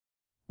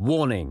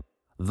Warning: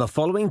 the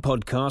following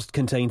podcast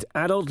contains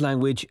adult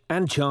language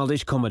and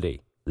childish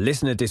comedy.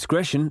 Listener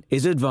discretion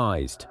is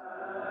advised.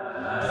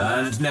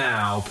 And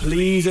now,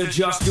 please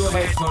adjust your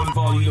headphone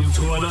volume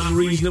to an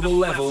unreasonable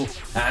level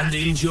and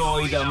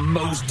enjoy the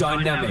most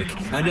dynamic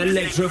and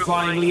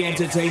electrifyingly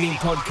entertaining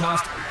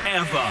podcast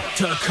ever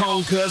to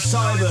conquer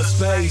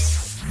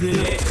cyberspace.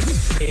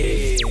 This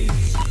is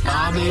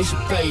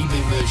Amish Baby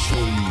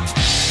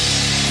Machine.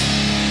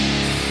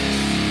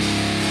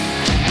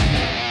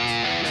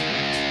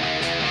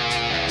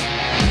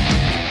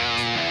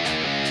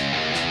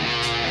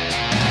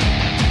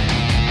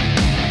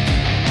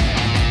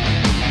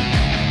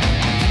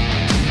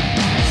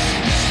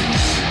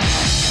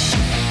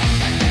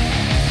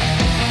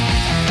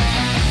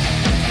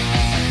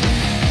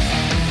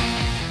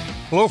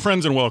 Hello,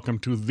 friends, and welcome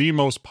to the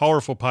most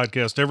powerful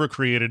podcast ever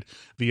created,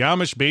 the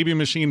Amish Baby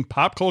Machine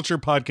Pop Culture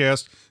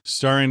Podcast,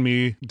 starring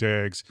me,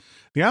 Dags.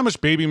 The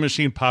Amish Baby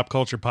Machine Pop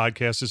Culture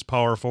Podcast is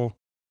powerful,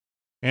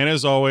 and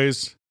as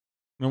always,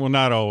 well,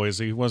 not always,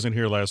 he wasn't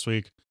here last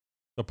week,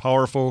 the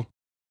powerful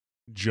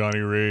Johnny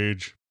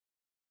Rage.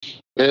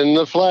 In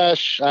the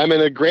flesh. I'm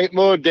in a great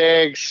mood,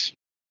 Dags.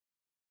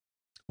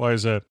 Why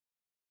is that?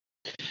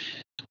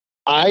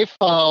 I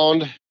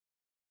found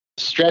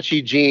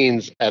stretchy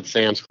jeans at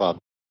Sam's Club.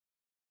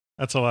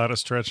 That's a lot of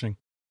stretching.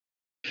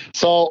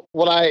 So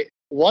what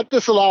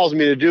this allows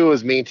me to do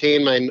is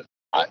maintain my.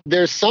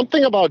 There's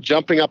something about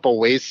jumping up a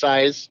waist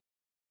size,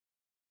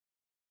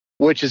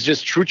 which is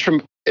just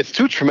it's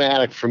too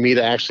traumatic for me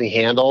to actually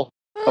handle.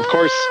 Of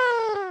course,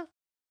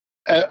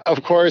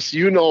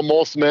 you know,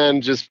 most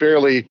men just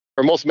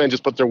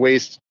put their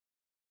waist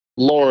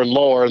lower and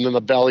lower, and then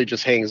the belly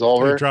just hangs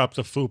over. You drop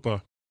the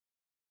fupa.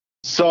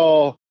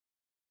 So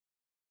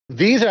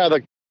these are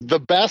the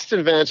best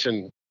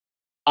invention.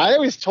 I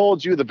always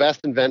told you the best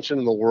invention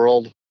in the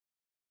world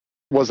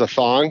was a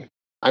thong.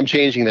 I'm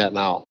changing that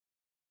now.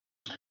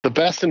 The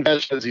best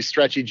invention is these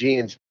stretchy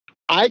jeans.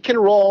 I can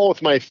roll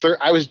with my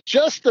I was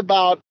just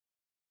about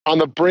on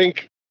the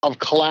brink of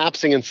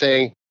collapsing and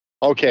saying,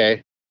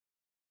 okay,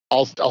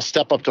 I'll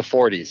step up to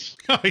 40s.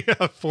 Oh, yeah,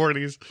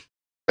 40s.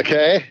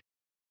 Okay.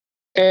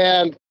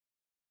 And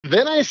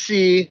then I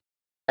see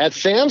at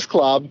Sam's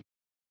Club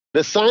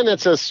the sign that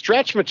says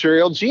stretch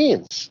material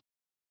jeans.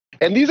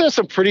 And these are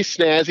some pretty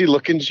snazzy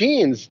looking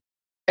jeans.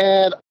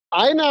 And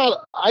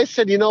I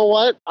said, you know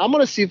what? I'm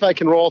going to see if I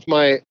can roll with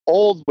my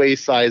old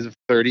waist size of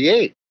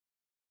 38.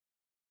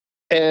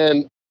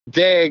 And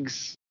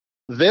Dags,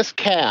 this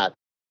cat,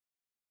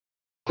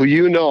 who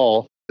you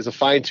know is a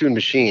fine-tuned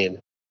machine,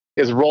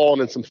 is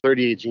rolling in some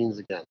 38 jeans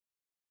again.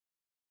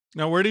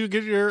 Now, where do you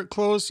get your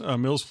clothes?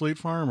 Mills Fleet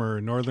Farm or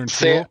Northern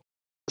Tool?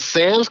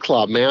 Sam's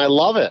Club, man. I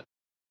love it.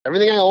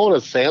 Everything I own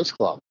is Sam's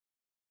Club.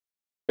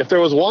 If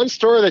there was one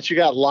store that you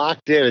got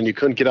locked in and you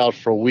couldn't get out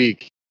for a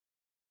week,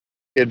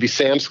 it'd be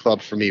Sam's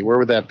Club for me. Where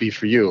would that be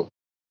for you?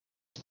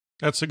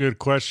 That's a good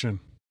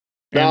question.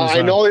 Now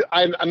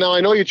Amazon. I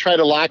know you tried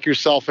to lock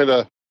yourself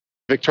into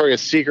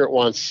Victoria's Secret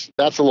once.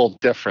 That's a little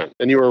different.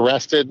 And you were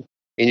arrested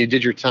and you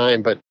did your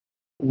time. But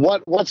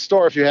what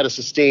store, if you had to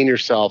sustain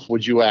yourself,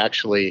 would you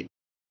actually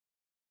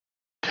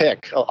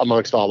pick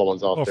amongst all the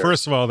ones out there? Well,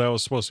 first of all, that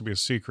was supposed to be a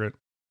secret.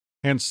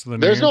 Hence the name.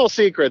 There's no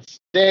secrets.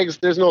 Dags,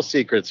 there's no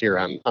secrets here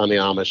on the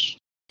Amish.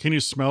 Can you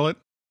smell it?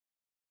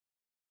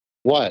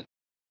 What?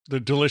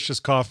 The delicious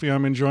coffee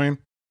I'm enjoying.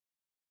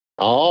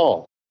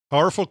 Oh.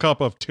 Powerful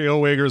cup of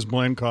Tailwaggers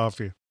blend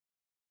coffee.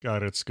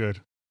 God, it's good.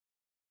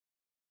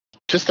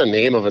 Just the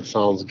name of it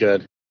sounds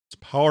good. It's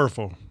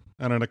powerful.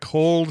 And on a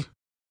cold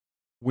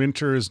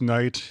winter's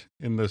night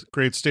in the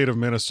great state of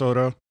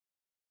Minnesota,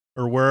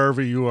 or wherever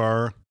you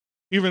are,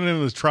 even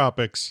in the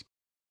tropics,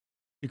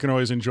 you can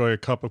always enjoy a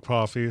cup of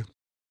coffee.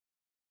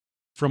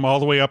 From all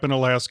the way up in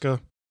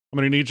Alaska, I'm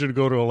going to need you to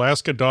go to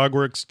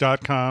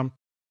alaskadogworks.com,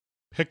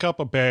 pick up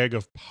a bag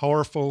of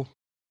powerful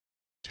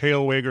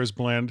Tailwaggers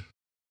blend.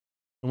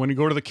 And when you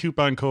go to the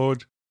coupon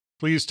code,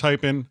 please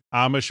type in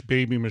Amish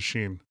Baby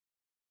Machine.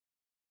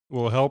 It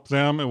will help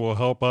them, it will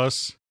help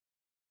us,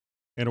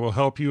 and it will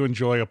help you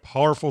enjoy a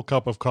powerful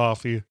cup of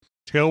coffee,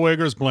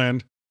 Tailwaggers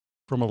blend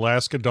from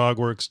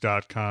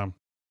alaskadogworks.com.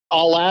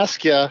 I'll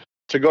ask you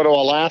to go to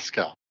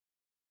Alaska.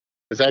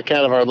 Is that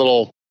kind of our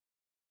little...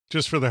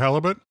 Just for the hell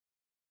of it?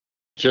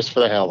 Just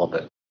for the hell of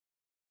it.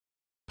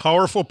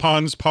 Powerful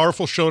puns,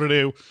 powerful show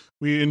today.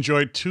 We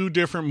enjoyed two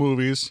different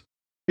movies.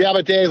 Yeah,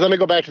 but Dave, let me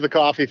go back to the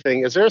coffee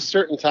thing. Is there a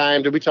certain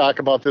time, did we talk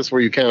about this,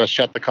 where you kind of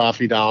shut the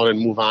coffee down and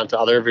move on to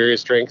other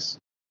various drinks?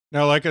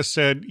 Now, like I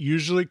said,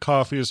 usually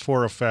coffee is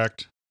for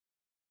effect.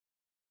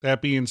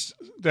 That being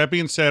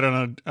said,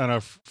 on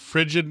a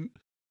frigid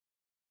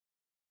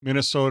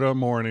Minnesota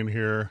morning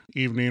here,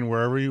 evening,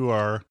 wherever you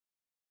are,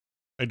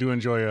 I do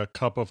enjoy a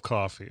cup of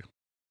coffee.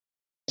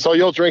 So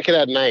you'll drink it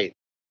at night?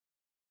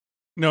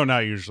 No,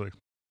 not usually.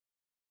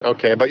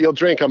 Okay, but you'll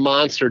drink a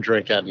monster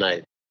drink at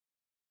night?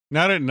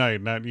 Not at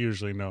night, not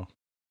usually, no.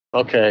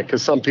 Okay,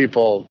 because some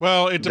people...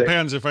 Well, it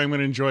depends if I'm going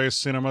to enjoy a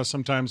cinema.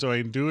 Sometimes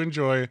I do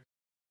enjoy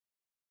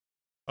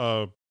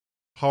a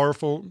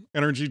powerful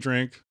energy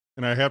drink,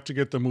 and I have to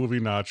get the movie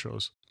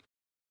nachos.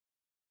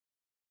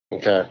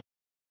 Okay.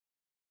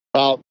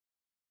 Well,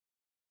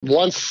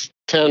 once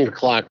 10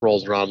 o'clock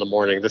rolls around in the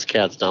morning, this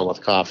cat's done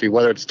with coffee.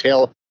 Whether it's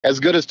as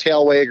good as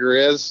Tail Wager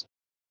is,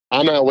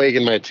 I'm not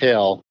wagging my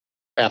tail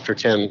after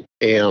 10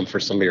 a.m. for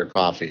some of your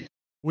coffee.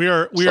 We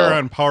are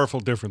on powerful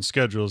different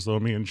schedules, though.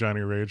 Me and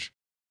Johnny Rage.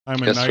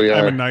 I'm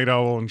a night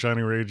owl, and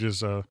Johnny Rage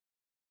is a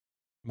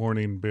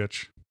morning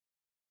bitch.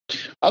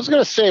 I was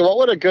going to say, what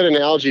would a good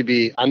analogy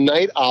be? A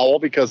night owl,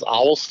 because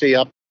owls stay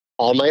up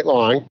all night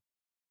long.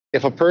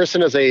 If a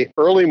person is a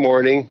early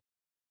morning,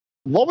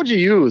 what would you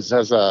use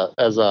as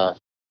a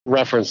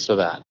reference to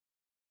that?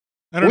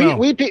 I don't know.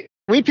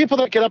 We people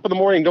that get up in the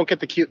morning don't get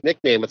the cute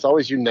nickname. It's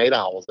always you night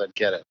owls that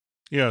get it.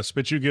 Yes,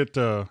 but you get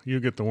the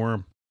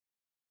worm.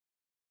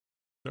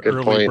 The Good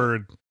early point.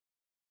 bird.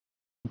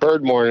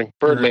 Bird morning.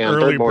 Bird man.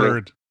 Early bird morning.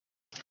 bird.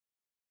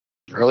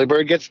 Early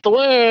bird gets the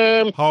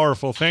worm.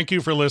 Powerful. Thank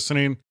you for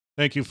listening.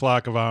 Thank you,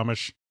 Flock of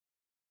Amish.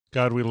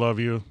 God, we love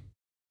you.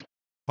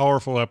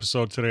 Powerful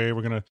episode today.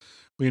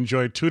 We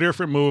enjoyed 2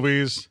 different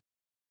movies.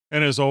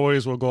 And as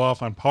always, we'll go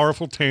off on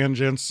powerful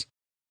tangents,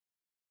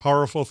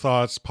 powerful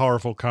thoughts,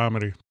 powerful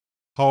comedy.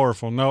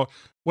 Powerful. Now,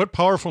 what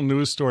powerful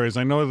news stories?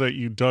 I know that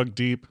you dug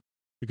deep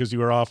because you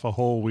were off a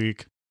whole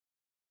week.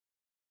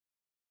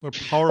 What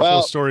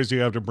powerful stories do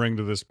you have to bring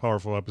to this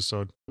powerful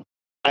episode?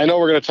 I know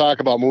we're going to talk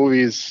about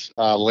movies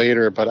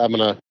later, but I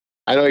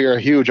know you're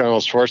a huge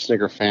Arnold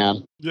Schwarzenegger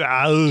fan.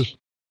 Yeah.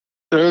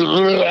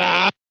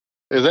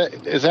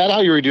 Is that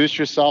how you reduce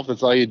yourself?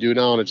 That's all you do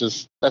now,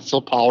 and that's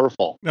so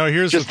powerful. No,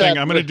 here's the thing.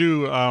 I'm going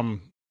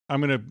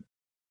to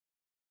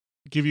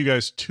give you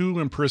guys 2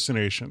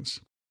 impersonations.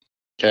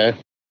 Okay.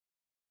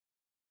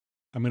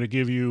 I'm going to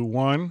give you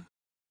one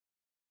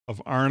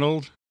of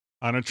Arnold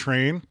on a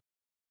train.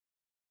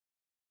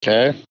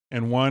 Okay.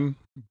 And one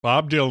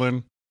Bob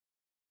Dylan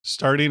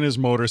starting his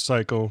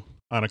motorcycle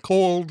on a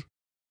cold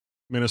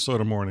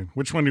Minnesota morning.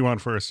 Which one do you want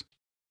first?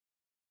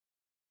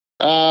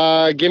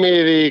 Give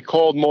me the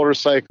cold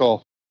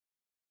motorcycle.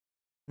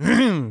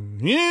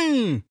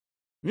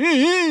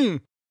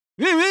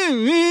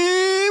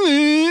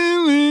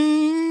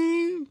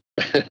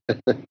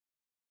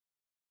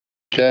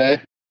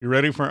 Okay. You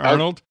ready for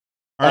Arnold?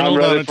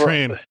 Arnold on a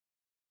train.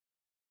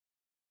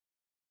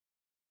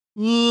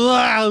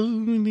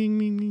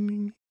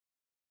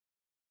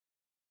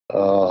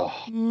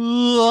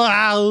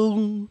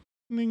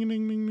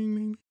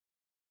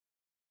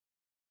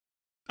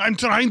 I'm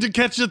trying to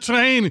catch the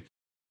train.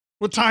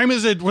 What time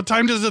is it? What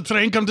time does the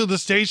train come to the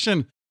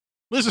station?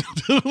 Listen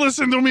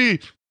to me.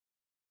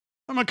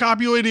 I'm a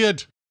cop, you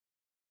idiot.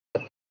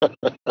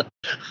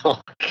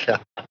 Oh,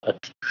 God.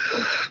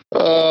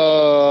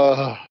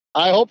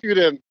 I hope you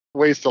didn't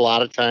waste a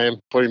lot of time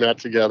putting that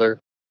together.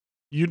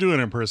 You do an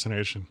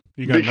impersonation.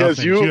 You got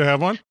nothing. Do you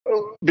have one?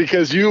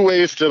 Because you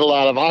wasted a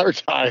lot of our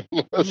time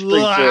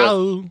listening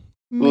to it.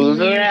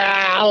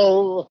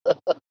 No.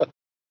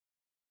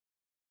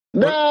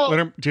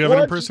 Do you have an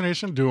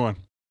impersonation? Do one.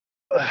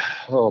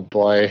 Oh,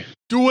 boy.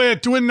 Do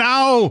it. Do it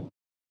now.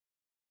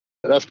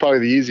 That's probably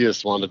the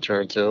easiest one to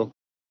turn to.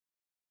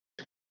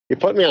 You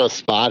put me on a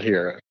spot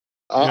here.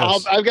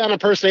 Yes. I've got an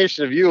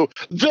impersonation of you.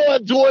 Do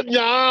it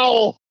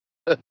now.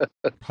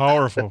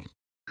 Powerful.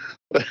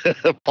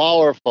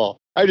 Powerful.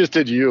 I just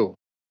did you.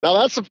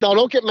 Now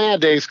don't get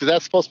mad, Daves, because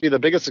that's supposed to be the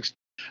biggest,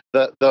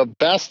 the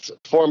best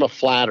form of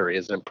flattery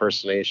is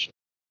impersonation.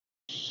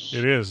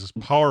 It is. It's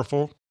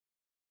powerful.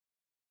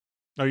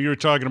 Now, you were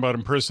talking about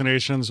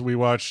impersonations. We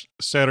watched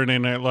Saturday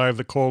Night Live,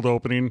 the cold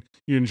opening.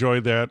 You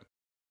enjoyed that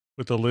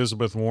with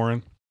Elizabeth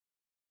Warren.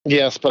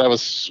 Yes,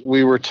 but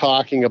we were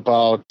talking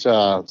about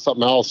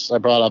something else. I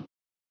brought up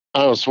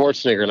Arnold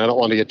Schwarzenegger, and I don't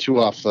want to get too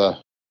off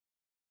the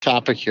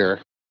topic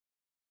here.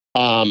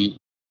 Well,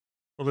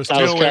 this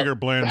Tailwager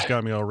Bland's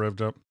got me all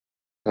revved up.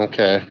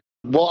 Okay.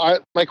 Well,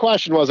 my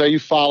question was, are you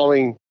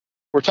following?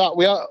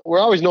 We're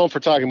always known for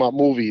talking about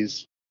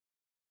movies,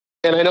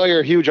 and I know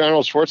you're a huge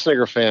Arnold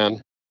Schwarzenegger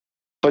fan.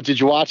 But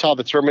did you watch how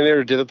the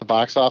Terminator did at the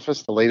box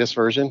office, the latest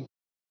version?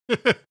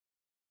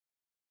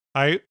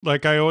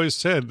 Like I always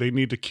said, they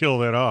need to kill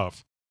that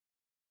off.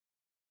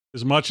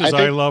 As much as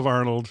I love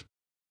Arnold,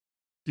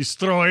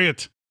 destroy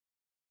it.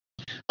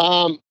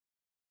 But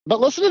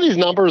listen to these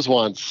numbers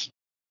once.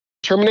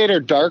 Terminator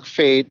Dark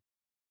Fate,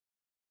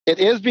 it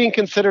is being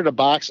considered a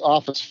box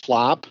office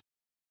flop.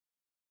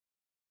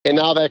 And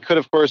now that could,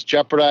 of course,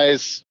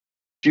 jeopardize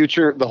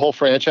the whole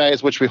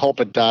franchise, which we hope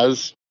it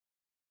does.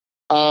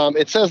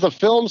 It says the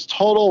film's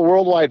total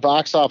worldwide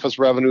box office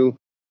revenue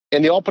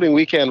in the opening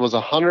weekend was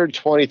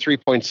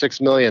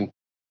 $123.6 million.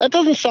 That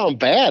doesn't sound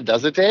bad,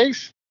 does it,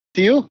 Dags?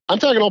 To you? I'm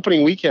talking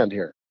opening weekend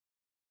here.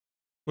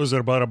 Was it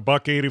about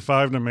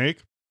 $185 to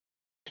make?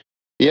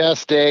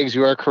 Yes, Dags,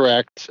 you are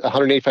correct.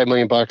 $185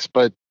 million,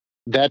 but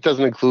that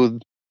doesn't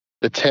include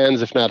the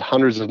tens, if not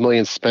hundreds of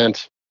millions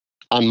spent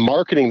on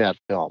marketing that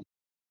film.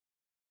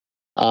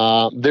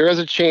 There is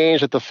a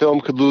change that the film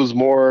could lose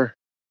more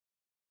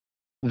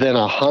than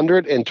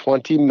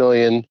 $120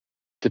 million,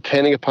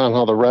 depending upon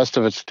how the rest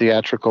of its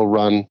theatrical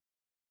run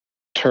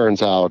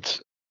turns out.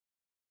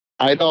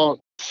 I don't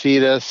see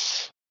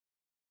this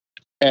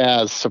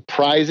as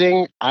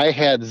surprising. I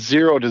had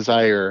zero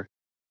desire.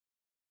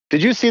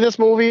 Did you see this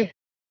movie?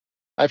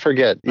 I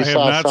forget. You I have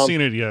saw not some,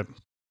 seen it yet.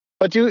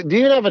 but do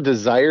you have a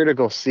desire to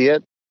go see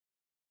it?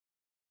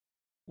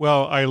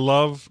 Well, I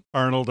love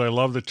Arnold. I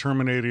love the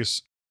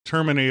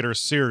Terminator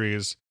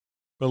series,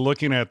 but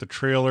looking at the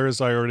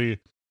trailers, I already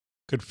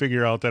could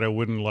figure out that I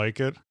wouldn't like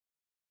it.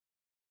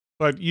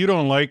 But you're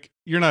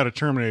not a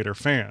Terminator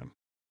fan.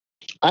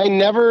 I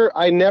never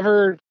got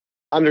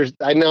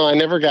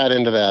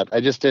into that. I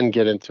just didn't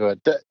get into it.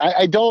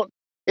 I don't.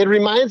 It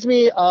reminds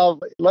me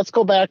of. Let's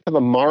go back to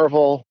the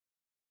Marvel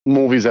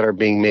movies that are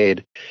being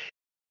made.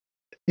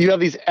 You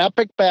have these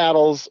epic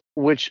battles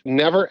which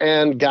never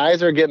end.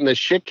 Guys are getting the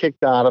shit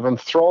kicked out of them,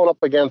 thrown up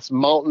against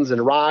mountains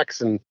and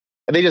rocks, and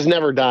they just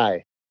never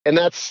die. And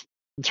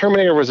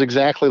Terminator was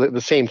exactly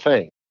the same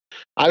thing.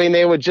 I mean,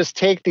 they would just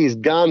take these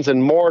guns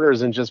and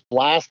mortars and just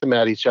blast them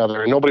at each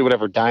other, and nobody would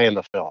ever die in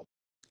the film.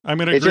 I'm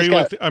going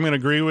to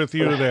agree with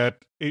you that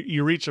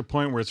you reach a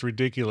point where it's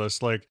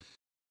ridiculous. Like,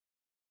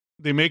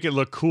 they make it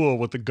look cool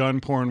with the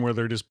gun porn where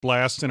they're just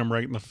blasting him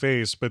right in the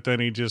face, but then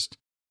he just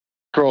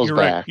grows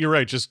back. You're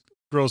right. Just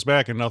grows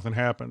back and nothing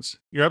happens.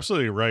 You're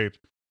absolutely right.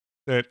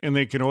 And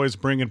they can always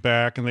bring it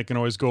back, and they can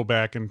always go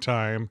back in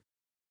time.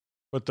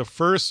 But the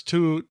first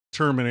two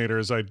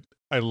Terminators,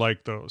 I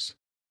like those.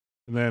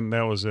 And then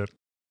that was it.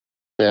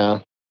 Yeah.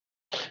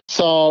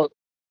 So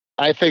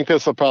I think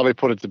this will probably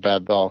put it to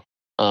bed, though.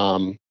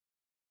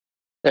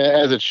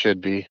 As it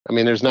should be. I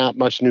mean, there's not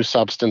much new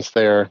substance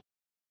there.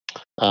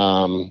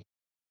 So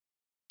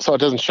it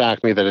doesn't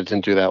shock me that it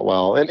didn't do that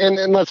well.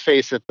 And let's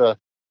face it, the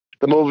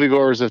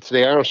moviegoers of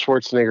today, Arnold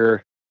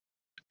Schwarzenegger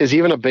is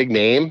even a big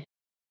name.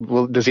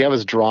 Well, does he have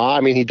his draw?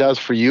 I mean, he does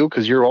for you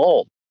because you're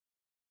old.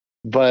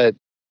 But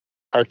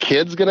are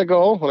kids going to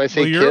go? When I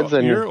say kids,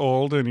 and you're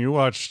old and you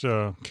watched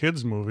a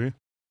kids movie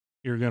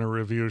you're going to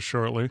review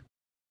shortly.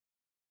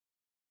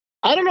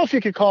 I don't know if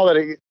you could call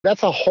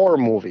that's a horror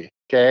movie.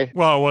 Okay.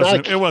 Well,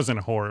 it wasn't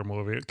a horror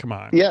movie. Come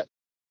on. Yeah.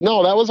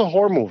 No, that was a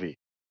horror movie.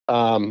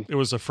 It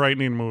was a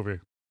frightening movie.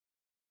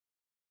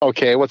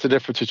 Okay. What's the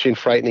difference between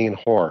frightening and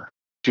horror?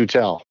 Do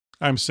tell.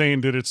 I'm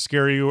saying, did it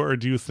scare you, or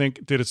did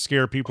it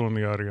scare people in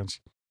the audience?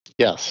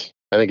 Yes,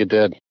 I think it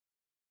did.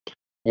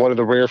 One of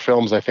the rare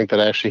films I think that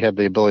actually had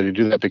the ability to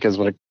do that, because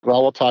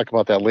we'll talk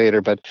about that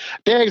later. But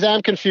Dags,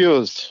 I'm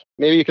confused.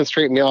 Maybe you can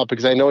straighten me out,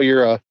 because I know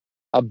you're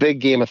a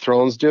big Game of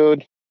Thrones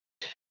dude.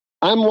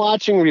 I'm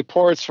watching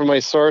reports from my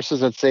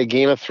sources that say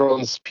Game of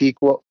Thrones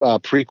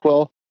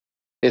prequel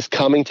is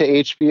coming to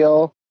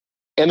HBO.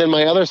 And then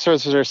my other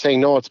sources are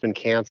saying, no, it's been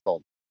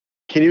canceled.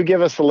 Can you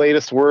give us the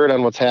latest word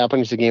on what's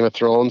happening to Game of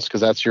Thrones? Because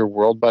that's your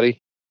world, buddy.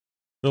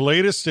 The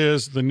latest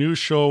is the new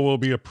show will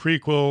be a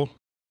prequel,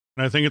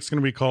 and I think it's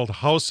going to be called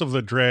House of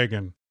the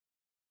Dragon.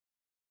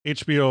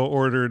 HBO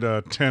ordered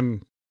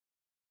 10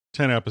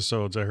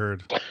 episodes, I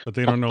heard, but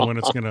they don't know when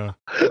it's going to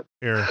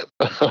air.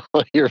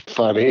 You're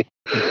funny.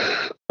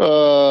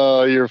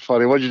 Oh, you're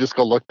funny. Why'd you just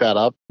go look that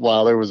up?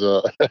 Wow, there was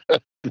a...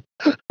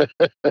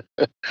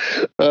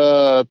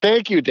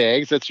 Thank you,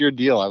 Dags. That's your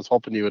deal. I was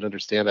hoping you would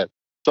understand it.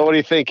 So what do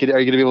you think? Are you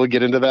going to be able to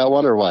get into that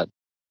one, or what?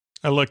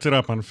 I looked it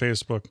up on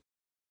Facebook.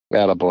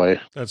 Attaboy.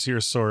 That's your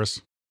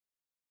source.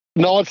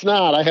 No, it's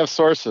not. I have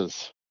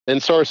sources in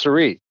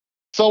sorcery.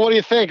 So what do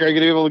you think? Are you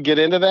going to be able to get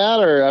into that?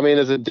 Or, I mean,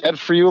 is it dead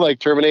for you like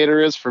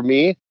Terminator is for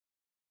me?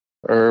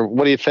 Or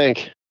what do you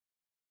think?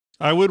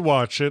 I would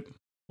watch it.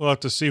 We'll have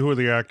to see who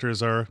the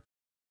actors are.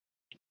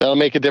 That'll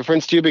make a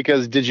difference to you,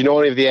 because did you know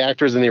any of the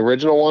actors in the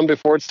original one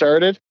before it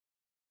started?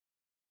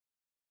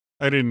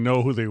 I didn't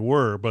know who they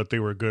were, but they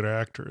were good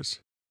actors.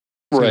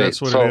 So right.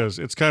 That's what it is.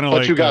 It's kind of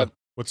like...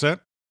 what's that?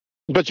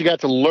 But you got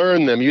to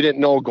learn them. You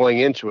didn't know going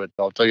into it,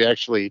 though, until you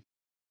actually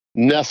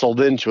nestled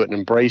into it and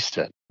embraced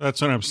it.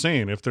 That's what I'm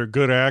saying. If they're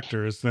good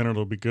actors, then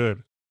it'll be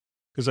good.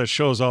 Because that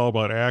show's all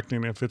about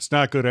acting. If it's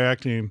not good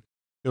acting,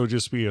 it'll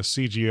just be a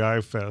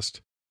CGI fest.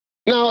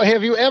 Now,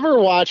 have you ever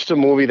watched a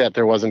movie that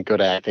there wasn't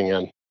good acting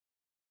in?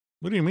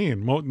 What do you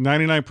mean?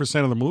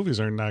 99% of the movies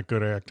are not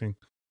good acting.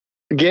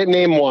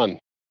 Name one.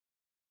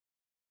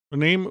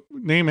 Name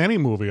any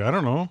movie. I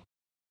don't know.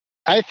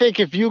 I think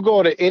if you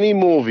go to any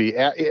movie,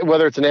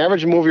 whether it's an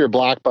average movie or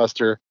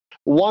blockbuster,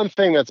 one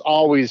thing that's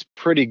always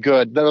pretty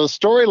good, the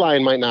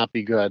storyline might not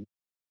be good,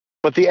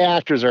 but the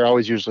actors are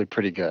always usually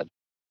pretty good.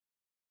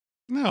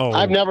 No.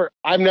 I've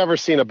never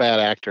seen a bad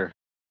actor.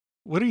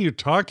 What are you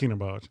talking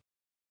about?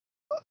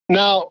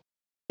 Now,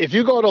 if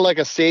you go to like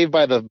a Saved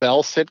by the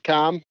Bell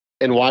sitcom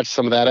and watch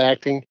some of that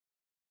acting,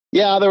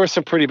 yeah, there were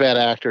some pretty bad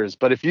actors.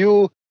 But if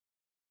you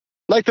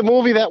like the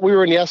movie that we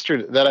were in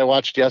yesterday, that I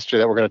watched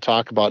yesterday, that we're going to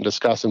talk about and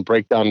discuss and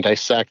break down and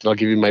dissect, and I'll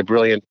give you my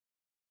brilliant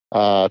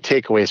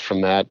takeaways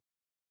from that.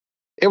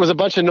 It was a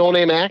bunch of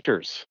no-name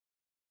actors.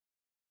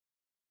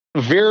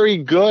 Very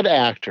good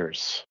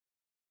actors.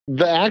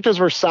 The actors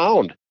were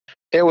sound.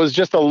 It was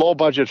just a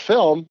low-budget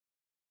film,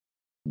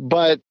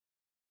 but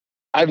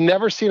I've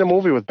never seen a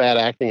movie with bad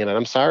acting in it.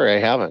 I'm sorry, I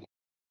haven't.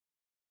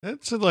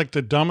 That's like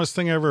the dumbest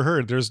thing I ever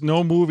heard. There's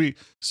no movie.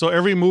 So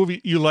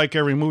you like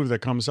every movie that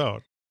comes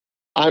out.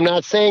 I'm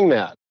not saying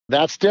that.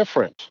 That's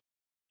different.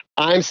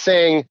 I'm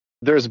saying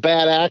there's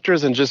bad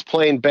actors and just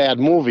plain bad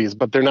movies,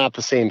 but they're not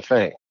the same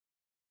thing.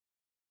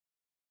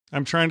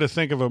 I'm trying to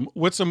think of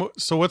what's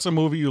a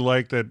movie you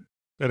like that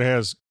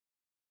has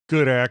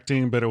good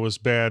acting, but it was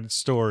bad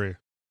story?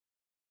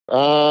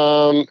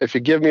 If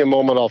you give me a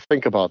moment, I'll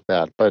think about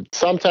that. But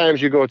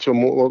sometimes you go to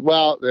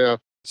a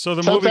So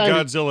the movie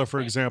Godzilla, for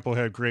example,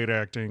 had great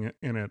acting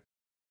in it.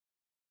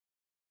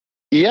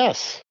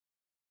 Yes.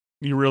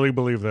 You really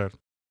believe that?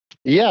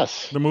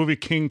 Yes. The movie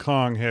King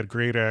Kong had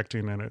great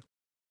acting in it.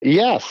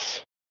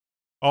 Yes.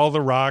 All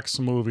the Rock's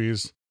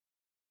movies,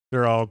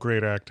 they're all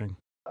great acting.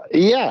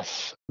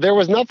 Yes. There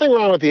was nothing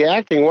wrong with the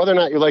acting. Whether or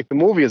not you like the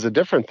movie is a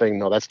different thing,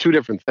 though. That's two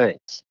different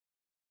things.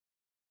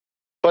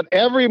 But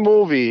every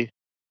movie,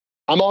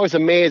 I'm always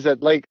amazed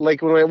at, like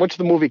when I went to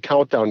the movie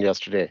Countdown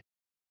yesterday,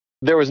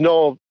 there was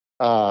no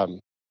high-end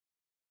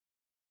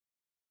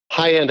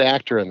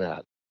actor in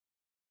that.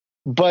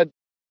 But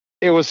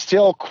it was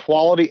still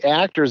quality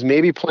actors,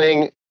 maybe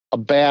playing a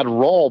bad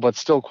role, but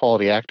still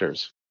quality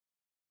actors.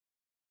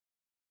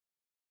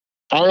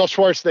 Arnold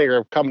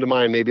Schwarzenegger come to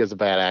mind maybe as a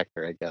bad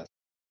actor, I guess.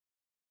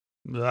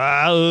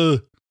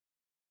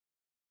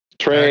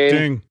 Train.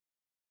 Acting.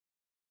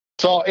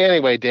 So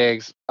anyway,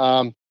 Diggs,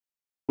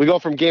 we go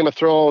from Game of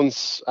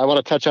Thrones. I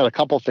want to touch on a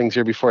couple things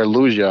here before I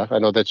lose you. I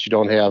know that you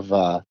don't have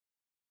a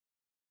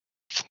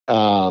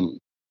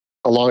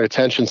long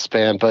attention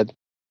span, but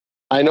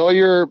I know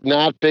you're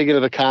not big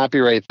into the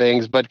copyright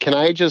things, but can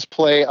I just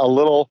play a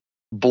little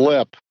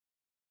blip?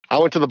 I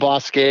went to the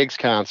Boss Skaggs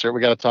concert.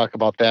 We got to talk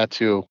about that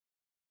too.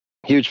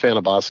 Huge fan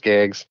of Boss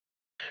Skaggs.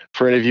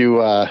 For any of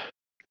you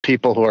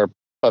people who are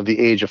of the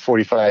age of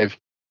 45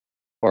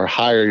 or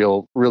higher,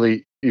 you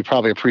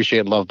probably appreciate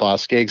and love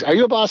Boss Skaggs. Are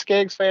you a Boss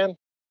Skaggs fan,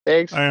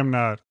 Skaggs? I am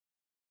not.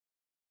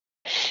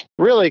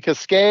 Really? Because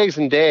Skaggs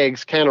and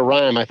Dags kind of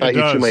rhyme. I thought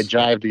you two might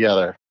jive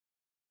together.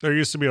 There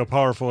used to be a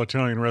powerful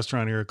Italian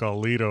restaurant here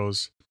called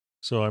Lido's,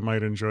 so I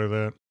might enjoy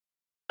that.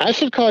 I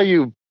should call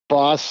you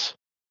Boss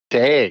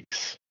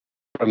Dags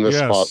from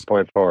this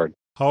point forward.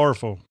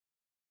 Powerful.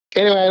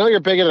 Anyway, I know you're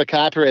big into the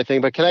copyright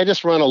thing, but can I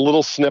just run a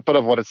little snippet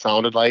of what it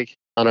sounded like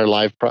on our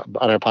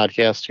on our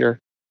podcast here?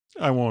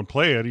 I won't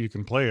play it. You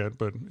can play it,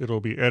 but it'll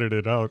be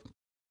edited out.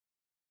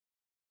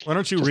 Why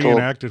don't you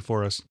reenact it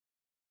for us?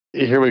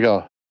 Here we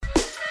go.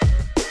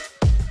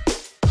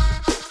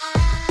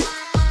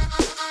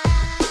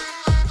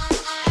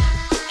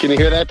 Can you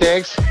hear that,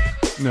 Dags?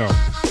 No.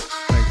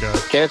 Thank God.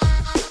 Can't?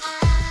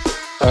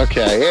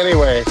 Okay,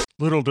 anyway.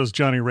 Little does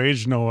Johnny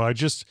Rage know, I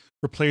just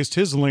replaced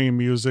his lame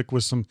music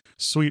with some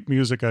sweet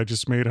music I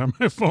just made on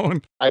my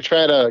phone. I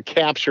try to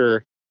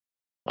capture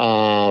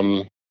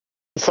some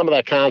of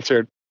that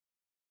concert.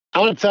 I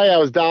want to tell you, I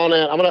was down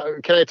at,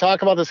 can I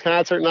talk about this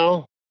concert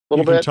now? A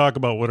little bit? You can talk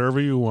about whatever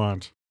you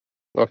want.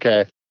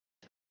 Okay.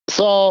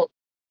 So,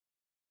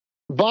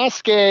 Boss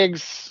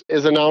Skaggs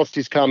is announced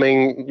he's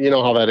coming. You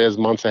know how that is,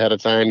 months ahead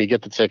of time. You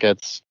get the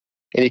tickets,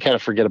 and you kind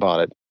of forget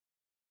about it.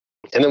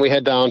 And then we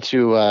head down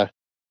to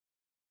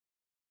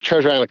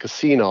Treasure Island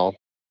Casino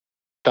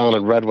down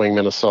in Red Wing,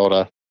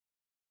 Minnesota.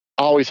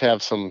 Always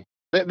have some...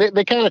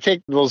 They kind of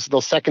take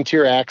those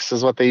second-tier acts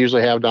is what they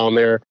usually have down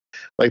there.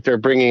 Like they're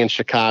bringing in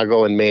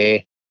Chicago in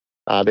May.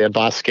 They had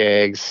Boss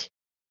Skaggs.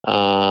 They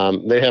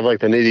have like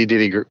the Nitty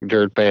Ditty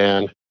Dirt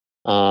Band.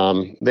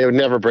 They would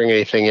never bring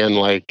anything in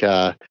like...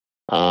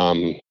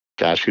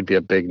 who'd be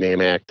a big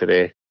name act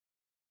today.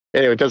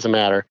 Anyway, it doesn't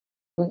matter.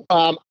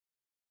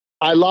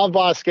 I love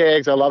Boss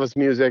Skaggs. I love his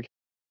music.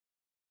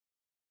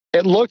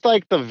 It looked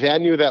like the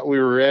venue that we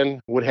were in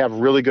would have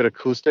really good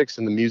acoustics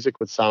and the music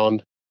would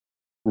sound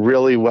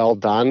really well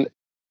done.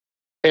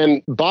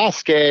 And Boss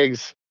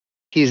Skaggs,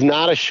 he's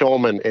not a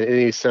showman in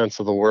any sense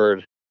of the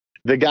word.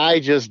 The guy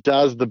just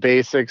does the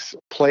basics,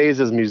 plays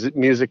his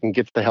music and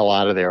gets the hell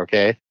out of there,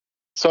 okay?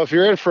 So if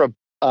you're in for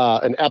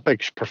an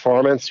epic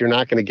performance, you're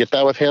not going to get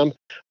that with him,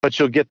 but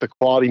you'll get the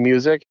quality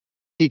music.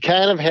 He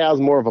kind of has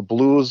more of a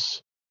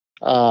blues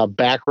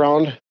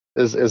background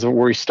is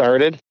where he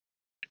started,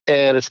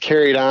 and it's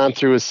carried on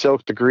through his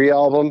Silk Degree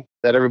album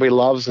that everybody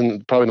loves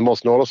and probably the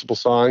most noticeable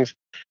songs.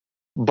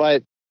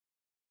 But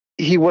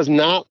he was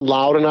not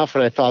loud enough,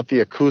 and I thought the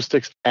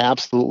acoustics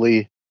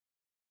absolutely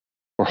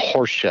were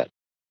horseshit,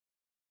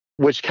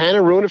 which kind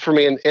of ruined it for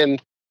me.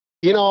 And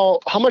you know,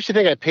 how much do you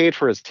think I paid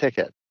for his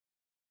ticket?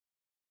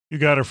 You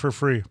got it for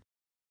free.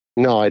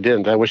 No, I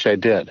didn't. I wish I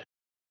did.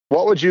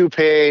 What would you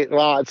pay?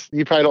 Well,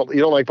 you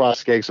don't like Boss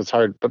Skaggs, so it's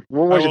hard. But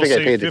what would you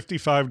think I paid?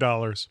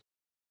 $55.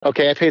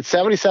 Okay, I paid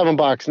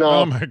 $77. No,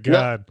 oh my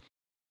God,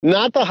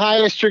 not the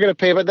highest you're going to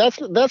pay, but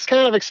that's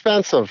kind of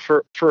expensive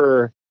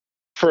for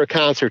a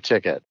concert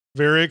ticket.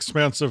 Very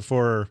expensive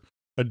for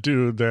a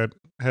dude that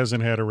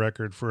hasn't had a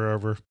record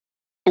forever.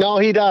 No,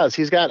 he does.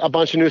 He's got a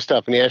bunch of new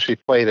stuff, and he actually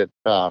played it.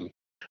 But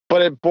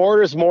it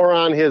borders more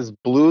on his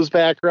blues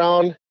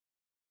background.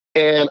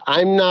 And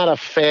I'm not a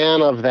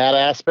fan of that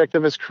aspect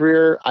of his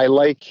career. I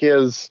like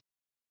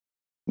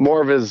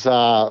more of his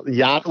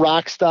yacht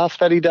rock stuff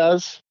that he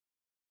does.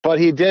 But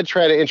he did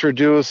try to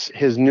introduce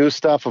his new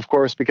stuff, of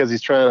course, because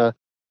he's trying to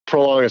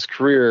prolong his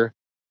career.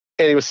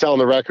 and he was selling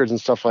the records and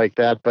stuff like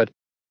that. But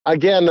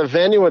again, the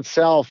venue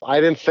itself,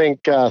 I didn't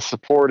think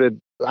supported.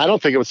 I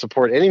don't think it would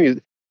support any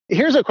music.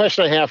 Here's a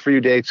question I have for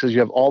you, Dave, because you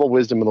have all the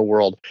wisdom in the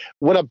world.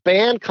 When a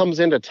band comes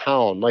into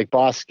town, like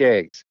Boss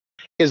Skaggs,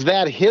 is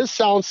that his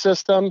sound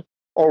system,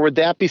 or would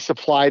that be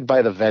supplied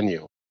by the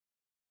venue?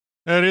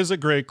 That is a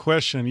great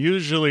question.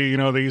 Usually, you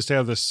know, they used to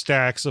have the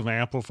stacks of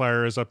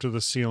amplifiers up to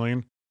the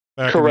ceiling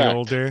back in the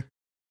old day.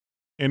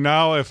 And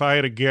now, if I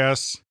had to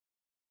guess,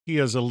 he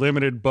has a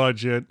limited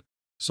budget,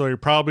 so he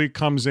probably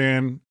comes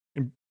in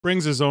and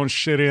brings his own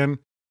shit in,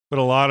 but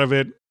a lot of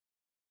it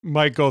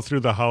might go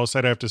through the house.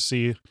 I'd have to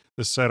see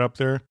the setup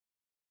there.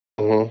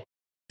 Mm-hmm.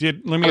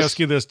 Let me ask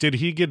you this. Did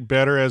he get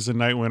better as the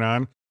night went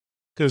on?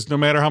 Because no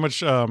matter how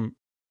much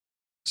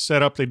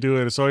setup they do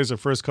it's always the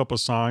first couple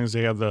songs,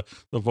 they have the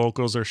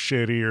vocals are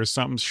shitty or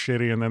something's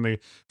shitty, and then they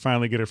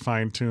finally get it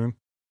fine-tuned.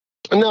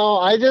 No,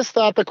 I just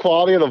thought the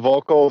quality of the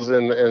vocals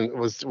and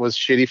was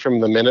shitty from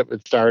the minute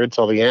it started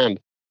till the end.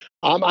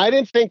 I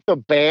didn't think the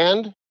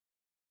band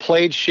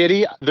played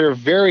shitty. They're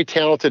very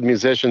talented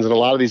musicians, and a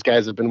lot of these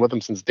guys have been with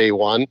them since day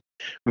one.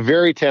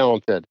 Very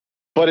talented.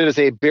 But it is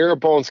a bare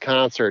bones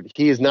concert.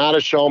 He's not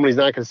a showman. He's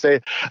not going to say,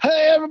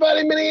 "Hey,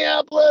 everybody,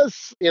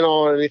 Minneapolis,"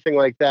 or anything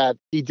like that.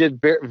 He did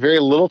very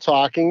little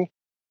talking.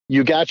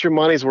 You got your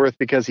money's worth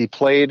because he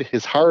played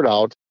his heart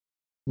out.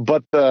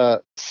 But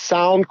the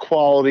sound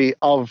quality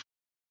of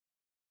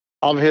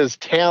his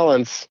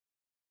talents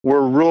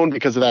were ruined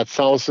because of that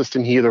sound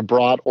system he either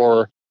brought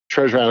or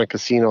Treasure Island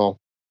Casino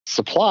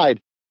supplied,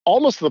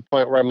 almost to the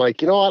point where I'm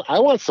like, you know what? I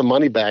want some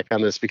money back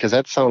on this because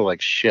that sounded like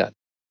shit.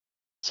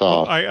 So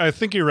well, I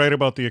think you're right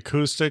about the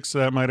acoustics.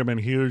 That might have been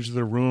huge.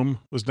 The room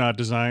was not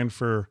designed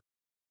for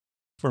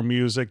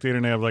music. They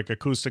didn't have like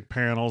acoustic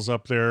panels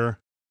up there.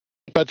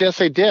 But yes,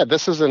 they did.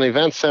 This is an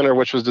event center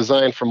which was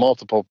designed for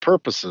multiple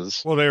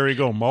purposes. Well, there you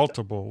go.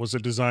 Multiple. Was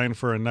it designed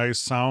for a nice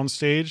sound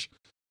stage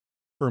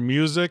for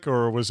music,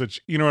 or was it,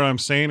 you know what I'm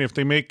saying? If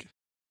they make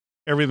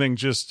everything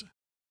just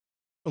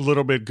a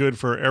little bit good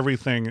for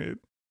everything,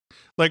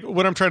 like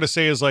what I'm trying to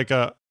say is like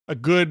a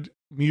good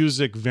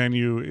music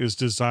venue is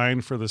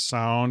designed for the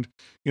sound.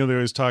 You know, they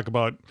always talk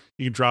about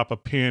you drop a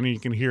pin, you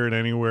can hear it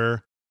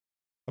anywhere,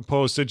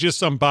 opposed to just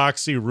some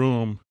boxy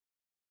room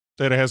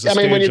that has a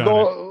stage when you on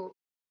go, it.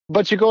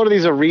 But you go to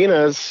these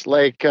arenas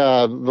like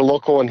the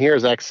local one here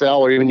is XL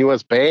or even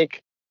US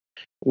Bank,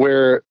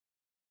 where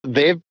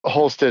they've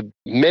hosted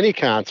many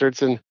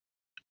concerts, and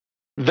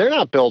they're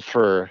not built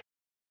for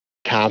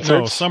concerts.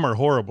 No, some are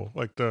horrible.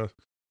 Like they're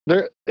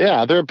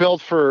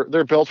built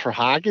for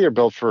hockey. They're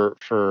built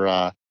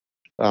for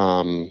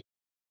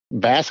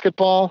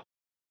basketball.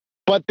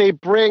 But they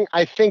bring,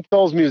 I think,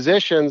 those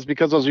musicians,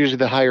 because those are usually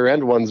the higher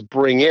end ones,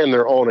 bring in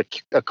their own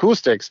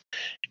acoustics,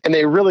 and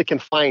they really can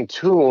fine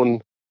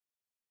tune.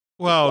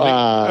 Well,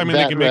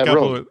 they can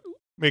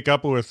make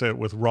up with it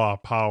with raw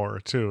power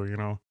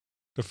too,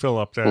 to fill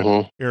up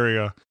that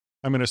area.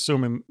 I mean,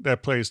 assuming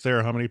that place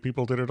there, how many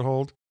people did it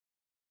hold?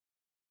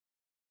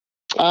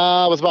 It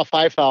was about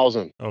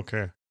 5,000.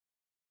 Okay.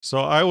 So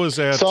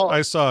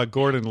I saw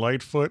Gordon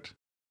Lightfoot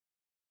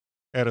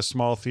at a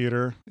small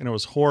theater, and it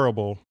was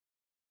horrible.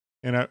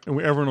 And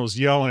everyone was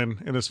yelling,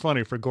 and it's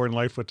funny for Gordon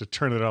Lightfoot to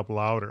turn it up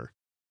louder.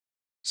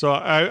 So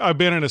I've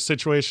been in a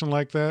situation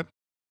like that.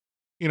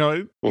 You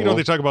know,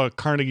 they talk about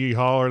Carnegie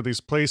Hall or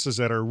these places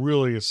that are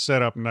really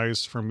set up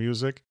nice for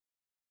music.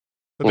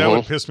 But that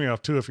would piss me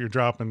off too if you're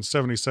dropping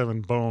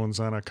 77 bones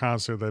on a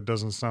concert that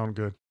doesn't sound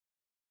good.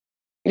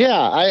 Yeah,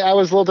 I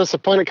was a little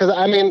disappointed because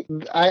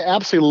I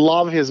absolutely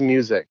love his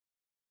music.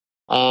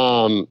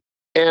 And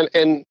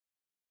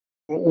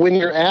when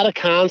you're at a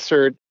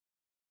concert,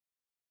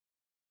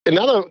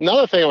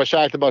 another thing I was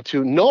shocked about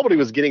too, nobody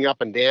was getting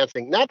up and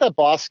dancing. Not that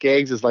Boss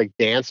Skaggs is like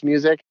dance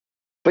music,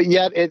 but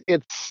yet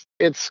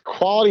it's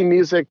quality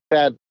music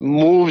that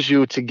moves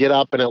you to get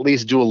up and at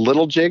least do a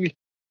little jig.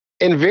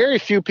 And very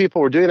few people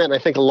were doing that. And I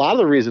think a lot of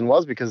the reason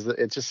was because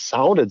it just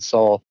sounded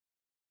so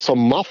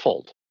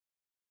muffled.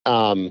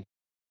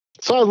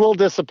 So I was a little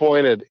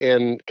disappointed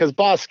because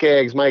Boss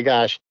Skaggs, my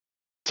gosh,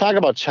 talk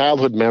about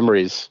childhood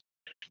memories.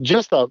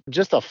 Just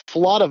a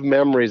flood of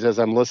memories as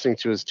I'm listening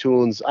to his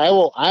tunes. I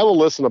will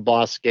listen to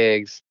Boss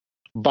Skaggs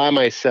by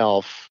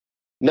myself,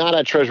 not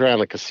at Treasure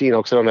Island Casino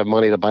because I don't have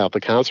money to buy out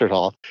the concert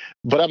hall,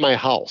 but at my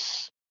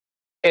house,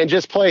 and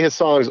just play his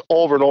songs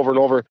over and over and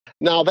over.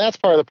 Now that's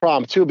part of the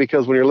problem too,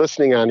 because when you're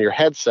listening on your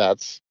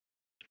headsets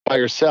by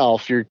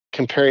yourself, you're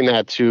comparing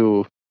that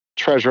to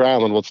Treasure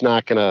Island. Well, it's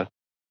not going to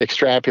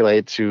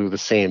extrapolate to the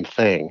same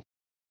thing.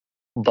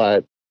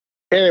 But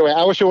anyway,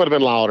 I wish it would have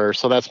been louder.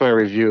 So that's my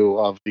review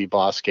of the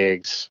Boss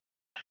Skaggs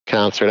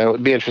concert. It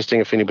would be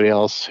interesting if anybody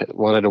else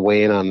wanted to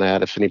weigh in on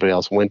that, if anybody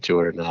else went to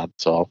it or not.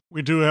 So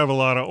we do have a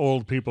lot of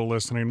old people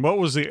listening. What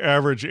was the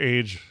average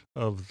age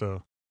of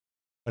the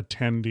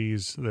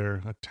attendees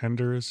there?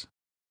 Tenders,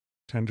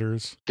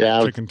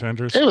 yeah, chicken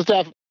tenders. It was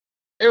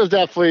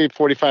definitely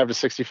 45 to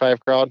 65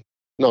 crowd,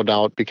 no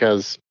doubt.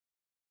 Because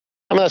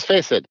let's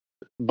face it,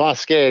 Boss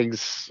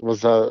Skaggs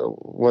was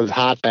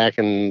hot back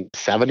in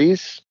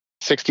 70s.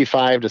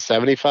 65 to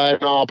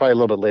 75. No, probably a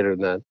little bit later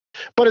than that.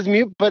 But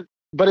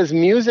his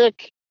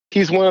music,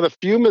 he's one of the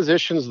few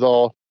musicians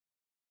though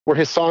where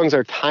his songs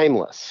are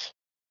timeless.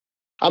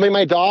 I mean,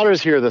 my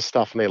daughters hear this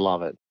stuff and they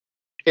love it.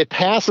 It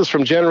passes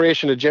from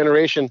generation to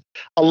generation.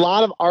 A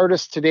lot of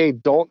artists today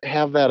don't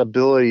have that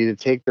ability to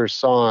take their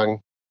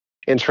song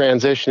and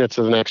transition it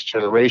to the next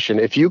generation.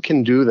 If you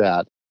can do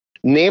that,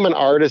 name an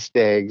artist,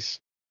 Dags,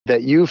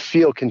 that you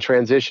feel can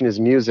transition his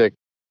music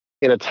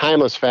in a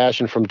timeless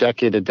fashion from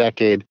decade to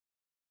decade,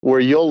 where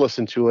you'll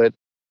listen to it,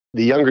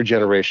 the younger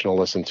generation will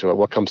listen to it.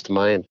 What comes to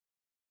mind?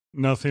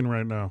 Nothing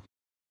right now.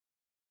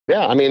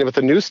 Yeah, I mean, with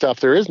the new stuff,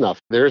 there is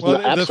nothing. There's Well,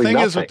 absolutely the thing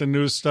nothing. is with the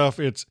new stuff,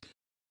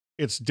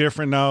 it's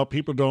different now.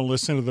 People don't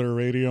listen to their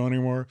radio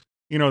anymore.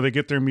 You know, they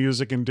get their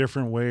music in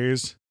different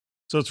ways.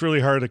 So it's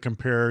really hard to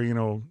compare, you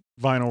know,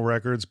 vinyl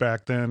records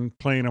back then,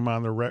 playing them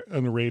on the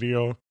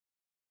radio.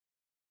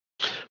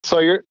 So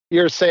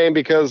you're saying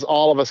because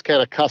all of us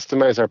kind of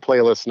customize our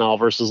playlists now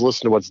versus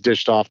listen to what's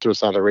dished off to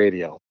us on the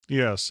radio.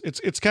 Yes,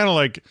 it's kind of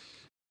like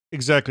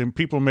exactly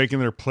people making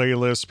their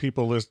playlists,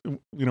 people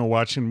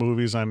watching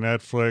movies on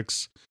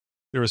Netflix.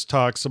 There was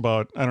talks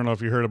about, I don't know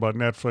if you heard about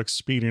Netflix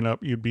speeding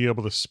up. You'd be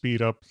able to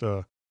speed up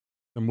the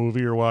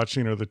movie you're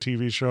watching or the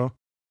TV show,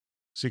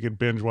 so you could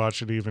binge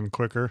watch it even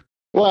quicker.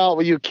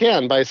 Well, you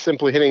can by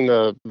simply hitting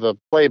the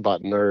play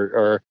button,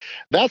 or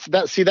that's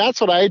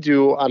what I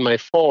do on my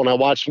phone. I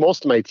watch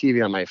most of my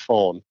TV on my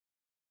phone,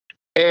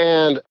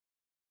 and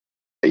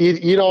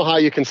you know how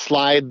you can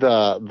slide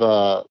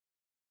the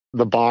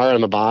bar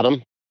on the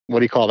bottom. What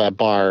do you call that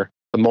bar?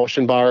 The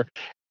motion bar.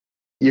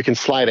 You can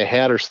slide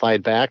ahead or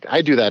slide back.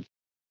 I do that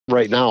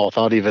right now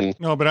without even.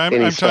 No, but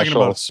I'm talking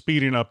about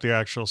speeding up the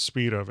actual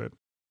speed of it.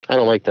 I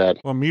don't like that.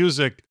 Well,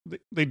 music,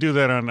 they do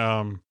that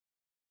on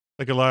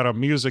like a lot of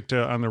music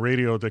on the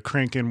radio to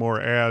crank in more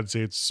ads.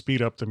 They'd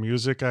speed up the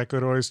music, I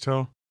could always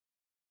tell.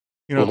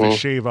 You know, they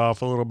shave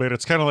off a little bit.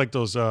 It's kind of like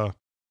those the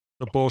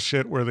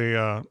bullshit where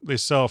they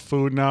sell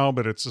food now,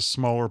 but it's a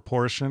smaller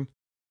portion.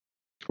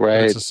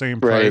 Right. It's the same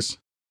price.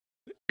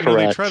 Correct. You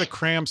know, they try to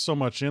cram so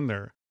much in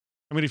there.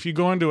 I mean, if you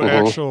go into an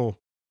actual,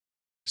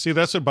 see,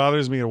 that's what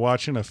bothers me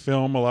watching a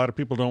film. A lot of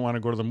people don't want to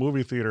go to the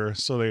movie theater,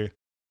 so they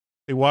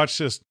watch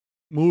this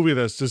movie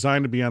that's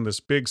designed to be on this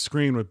big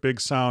screen with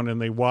big sound,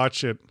 and they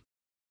watch it,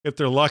 if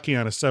they're lucky,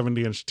 on a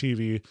 70-inch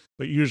TV,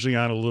 but usually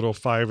on a little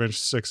 5-inch,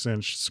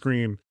 6-inch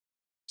screen.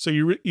 So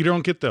you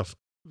don't get the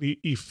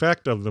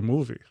effect of the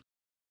movie.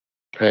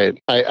 Right.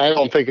 I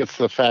don't think it's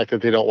the fact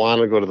that they don't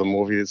want to go to the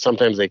movie.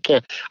 Sometimes they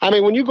can't. I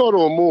mean, when you go to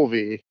a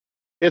movie,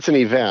 it's an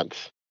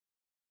event.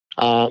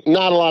 Not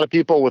a lot of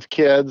people with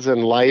kids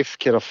and life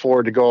can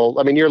afford to go.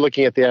 I mean, you're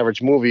looking at the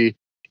average movie.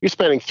 You're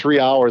spending 3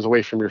 hours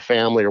away from your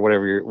family or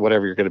whatever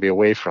you're going to be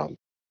away from.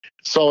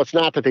 So it's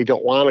not that they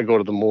don't want to go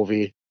to the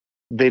movie.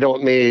 They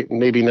don't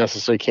maybe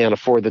necessarily can't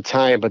afford the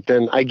time. But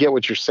then I get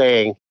what you're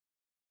saying.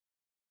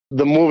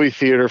 The movie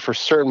theater for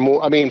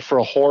certain, for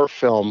a horror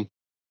film.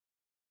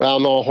 Well,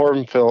 no,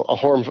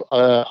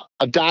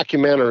 a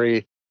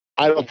documentary.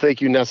 I don't think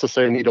you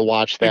necessarily need to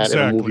watch that in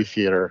a movie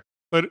theater.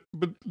 But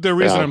the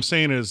reason I'm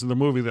saying is the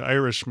movie The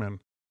Irishman.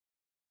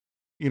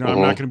 You know,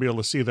 I'm not going to be able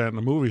to see that in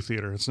the movie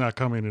theater. It's not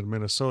coming in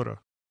Minnesota,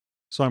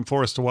 so I'm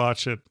forced to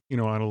watch it, you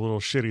know, on a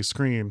little shitty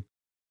screen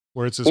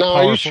where it's as powerful.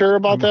 Are you sure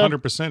about that? I'm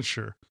 100%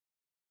 sure.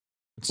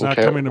 It's not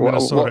coming to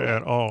Minnesota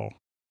at all.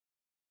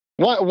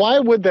 Why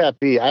would that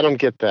be? I don't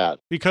get that.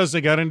 Because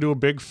they got into a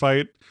big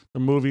fight. The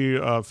movie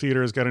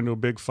theaters got into a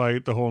big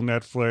fight, the whole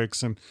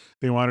Netflix, and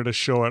they wanted to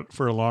show it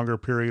for a longer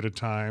period of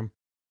time.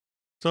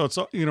 So it's,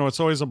 you know, it's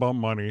always about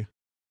money.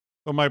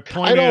 But my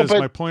point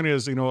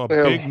is, you know, a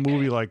big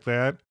movie like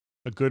that,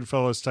 a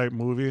Goodfellas type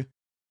movie,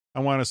 I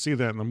want to see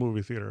that in the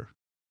movie theater.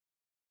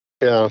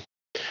 Yeah.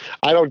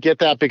 I don't get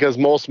that because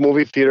most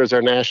movie theaters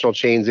are national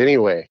chains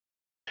anyway.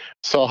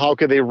 So how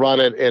could they run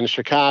it in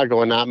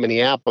Chicago and not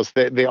Minneapolis?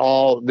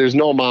 There's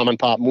no mom and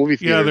pop movie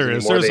theaters. Yeah, there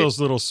is. Anymore. There's those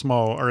little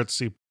small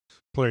artsy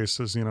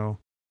places, you know.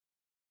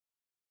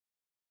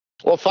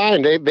 Well,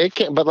 fine. They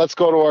can't, but let's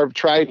go to our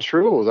tried and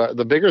true,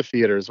 the bigger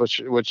theaters,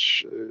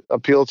 which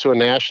appeal to a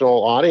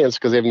national audience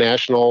because they have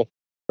national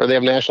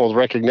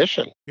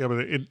recognition. Yeah,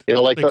 but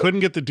they couldn't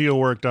get the deal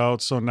worked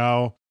out, so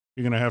now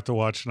you're going to have to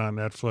watch it on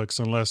Netflix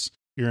unless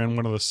you're in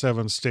one of the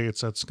 7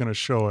 states that's going to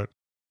show it.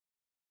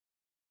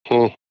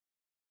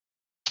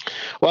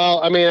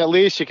 Well, I mean, at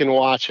least you can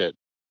watch it.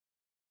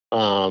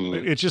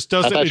 It just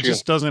doesn't. It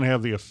just doesn't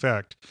have the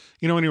effect.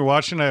 You know, when you're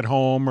watching at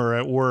home or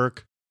at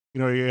work,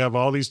 you know, you have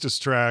all these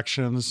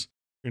distractions.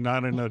 You're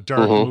not in a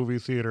dark movie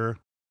theater.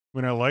 I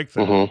mean, I like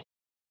that.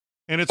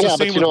 And it's the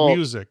same with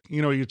music.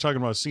 You know, you're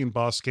talking about seeing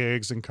Boss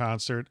Skaggs in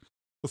concert.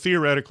 Well,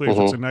 theoretically, if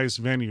it's a nice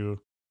venue,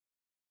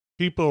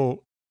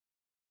 people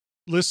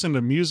listen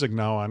to music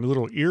now on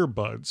little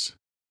earbuds.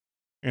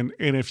 And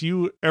if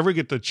you ever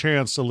get the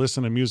chance to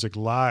listen to music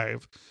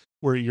live,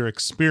 where you're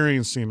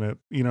experiencing it,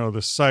 you know,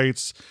 the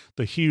sights,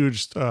 the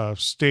huge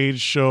stage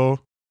show.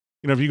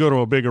 You know, if you go to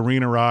a big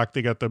arena rock,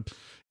 they got the,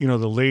 you know,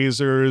 the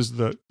lasers,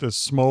 the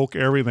smoke,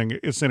 everything.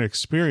 It's an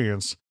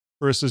experience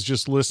versus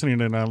just listening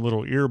to it on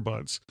little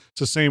earbuds. It's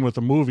the same with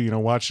a movie, you know,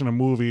 watching a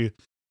movie,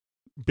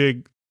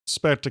 big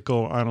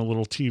spectacle on a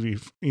little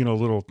TV,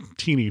 little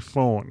teeny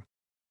phone.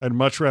 I'd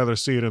much rather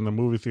see it in the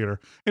movie theater.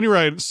 And you're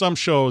right, some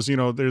shows,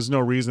 there's no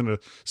reason to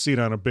see it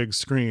on a big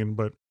screen,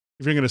 but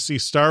if you're going to see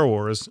Star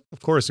Wars, of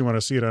course you want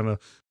to see it on a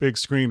big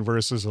screen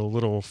versus a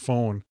little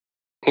phone.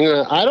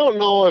 Yeah, I don't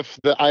know if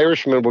The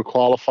Irishman would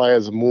qualify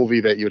as a movie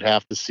that you'd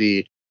have to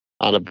see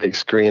on a big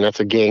screen. That's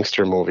a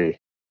gangster movie.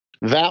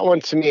 That one,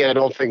 to me, I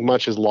don't think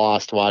much is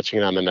lost watching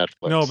it on the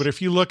Netflix. No, but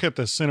if you look at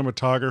the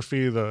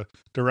cinematography, the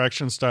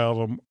direction style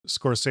of a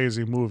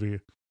Scorsese movie,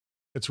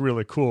 it's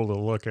really cool to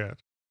look at.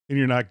 And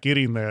you're not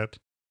getting that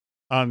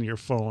on your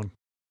phone.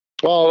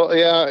 Well,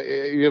 yeah,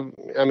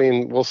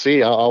 we'll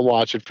see. I'll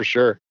watch it for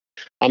sure.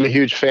 I'm a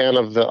huge fan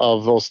of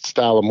those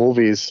style of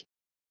movies,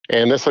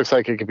 and this looks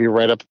like it could be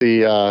right up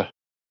the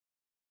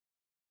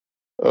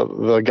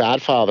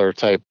Godfather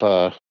type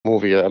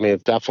movie. I mean,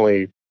 it's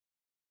definitely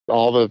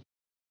they're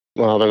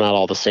not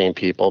all the same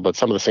people, but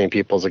some of the same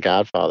people as a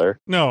Godfather.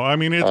 No, I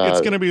mean,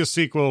 it's going to be a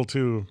sequel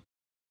to,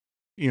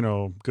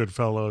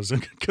 Goodfellas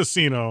and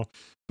Casino.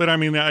 But I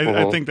mean,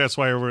 I think that's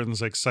why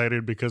everyone's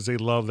excited, because they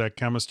love that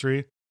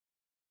chemistry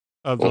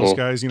of those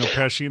guys,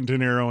 Pesci and De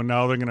Niro, and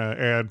now they're going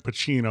to add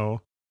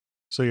Pacino.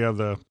 So you have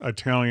the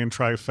Italian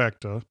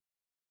trifecta.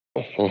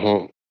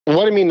 What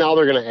do you mean now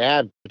they're going to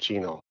add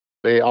Pacino?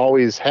 They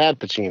always had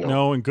Pacino.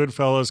 No, in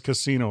Goodfellas,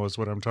 Casino is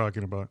what I'm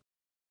talking about.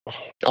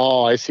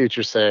 Oh, I see what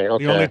you're saying.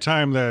 Okay. The only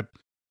time that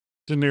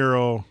De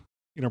Niro,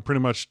 pretty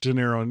much De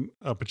Niro and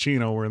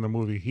Pacino were in the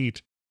movie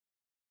Heat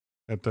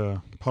at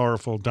the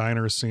powerful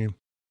diner scene.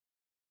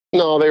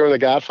 No, they were in The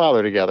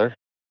Godfather together.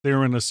 They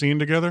were in a scene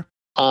together?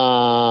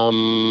 No,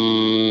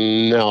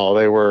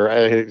 they were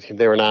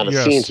not in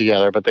a scene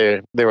together, but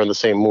they were in the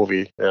same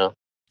movie. Yeah.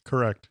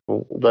 Correct.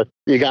 But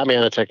you got me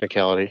on a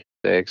technicality.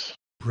 Thanks.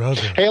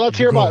 Brother. Hey, let's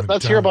hear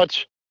about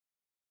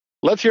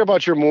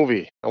your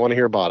movie. I want to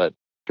hear about it,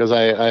 because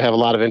I have a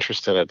lot of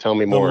interest in it. Tell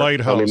me more. The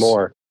Lighthouse. Tell me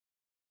more.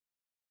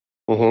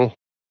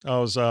 I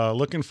was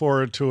looking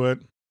forward to it.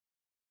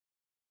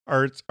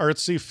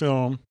 Artsy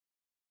film,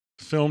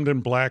 filmed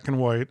in black and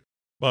white,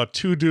 about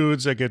two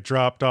dudes that get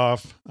dropped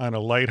off on a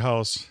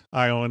lighthouse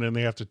island, and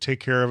they have to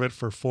take care of it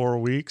for 4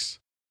 weeks.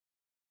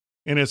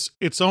 And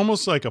it's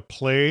almost like a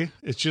play.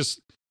 It's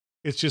just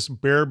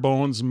bare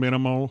bones,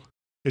 minimal.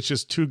 It's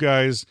just two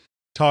guys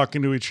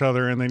talking to each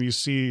other, and then you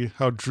see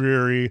how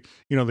dreary,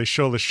 they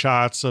show the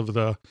shots of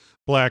the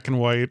black and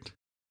white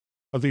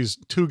of these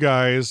two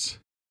guys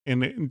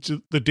and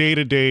the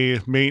day-to-day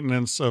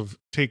maintenance of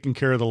taking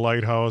care of the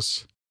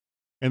lighthouse.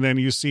 And then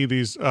you see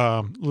these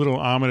little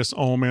ominous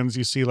omens.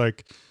 You see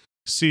like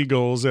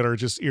seagulls that are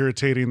just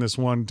irritating this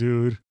one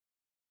dude.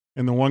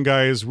 And the one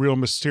guy is real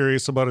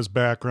mysterious about his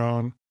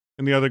background.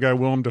 And the other guy,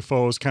 Willem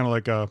Dafoe, is kind of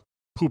like a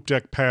poop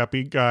deck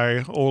pappy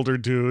guy, older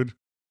dude,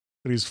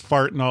 but he's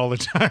farting all the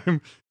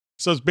time.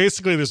 So it's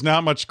basically, there's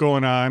not much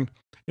going on.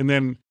 And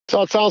then.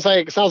 So it sounds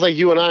like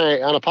you and I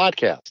on a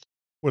podcast.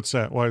 What's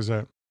that? Why is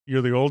that?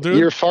 You're the old dude?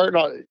 You're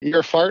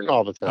farting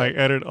all the time. I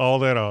edit all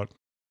that out.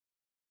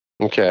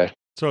 Okay.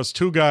 So it's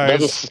two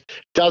guys.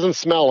 Doesn't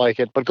smell like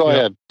it, but go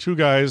ahead. Two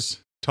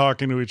guys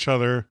talking to each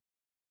other,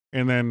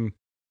 and then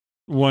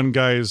one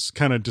guy's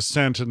kind of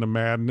descent into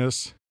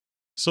madness.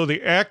 So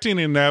the acting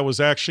in that was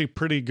actually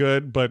pretty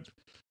good, but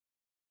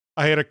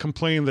I had to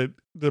complain that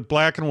the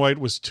black and white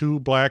was too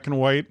black and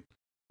white.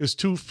 It's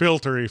too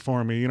filtery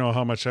for me. You know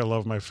how much I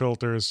love my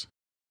filters.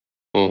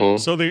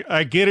 So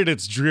I get it,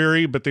 it's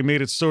dreary, but they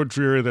made it so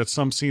dreary that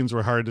some scenes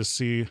were hard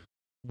to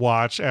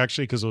watch,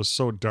 actually, because it was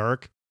so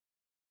dark.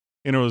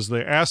 And it was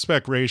the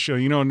aspect ratio.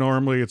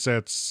 Normally it's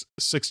at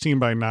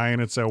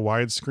 16:9. It's at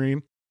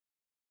widescreen.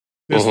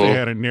 This they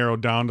had it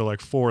narrowed down to like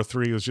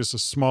 4:3. It was just a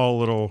small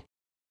little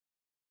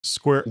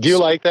square. Do you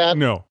like that?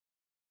 No.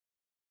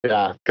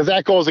 Yeah, because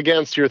that goes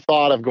against your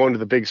thought of going to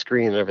the big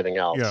screen and everything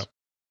else. Yeah.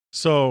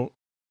 So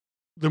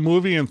the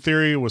movie in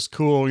theory was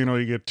cool.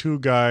 You get two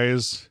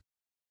guys,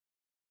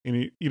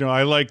 and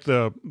I like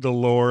the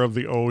lore of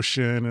the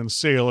ocean and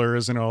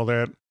sailors and all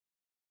that.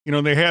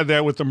 They had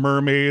that with the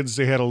mermaids.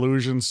 They had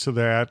allusions to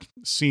that.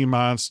 Sea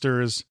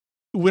monsters.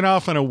 It went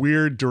off in a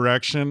weird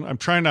direction. I'm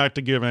trying not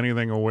to give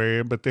anything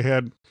away, but they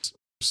had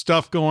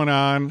stuff going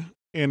on.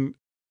 And,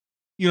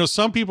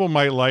 some people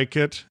might like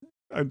it.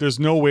 There's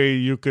no way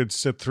you could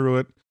sit through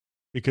it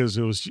because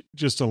it was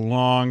just a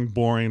long,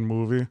 boring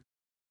movie.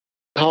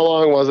 How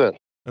long was it?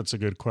 That's a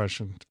good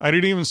question. I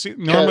didn't even see.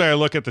 Normally I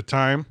look at the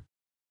time.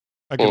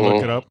 I can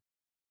look it up.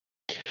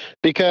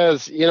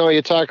 Because,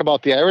 you talk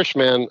about The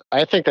Irishman,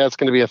 I think that's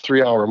going to be a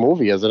 3-hour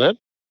movie, isn't it?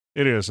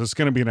 It is. It's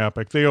going to be an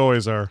epic. They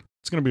always are.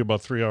 It's going to be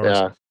about 3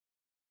 hours.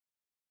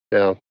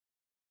 Yeah.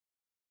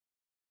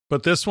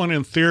 But this one,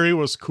 in theory,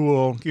 was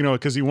cool,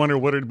 because you wonder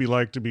what it'd be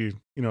like to be,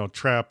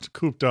 trapped,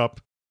 cooped up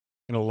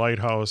in a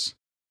lighthouse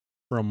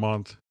for a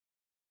month.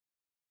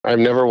 I've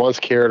never once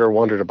cared or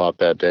wondered about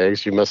that,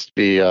 Dags. You must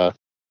be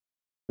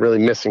really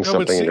missing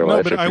something in your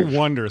life. But I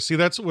wonder. See,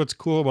 that's what's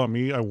cool about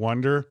me. I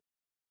wonder.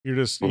 You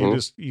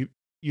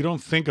don't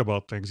think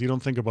about things. You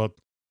don't think about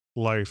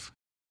life.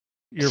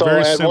 You're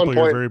very simple.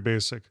 You're very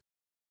basic.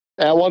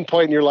 At one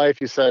point in your life,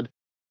 you said,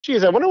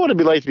 Geez, I wonder what it'd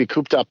be like to be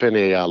cooped up in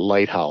a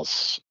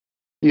lighthouse.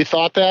 You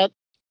thought that?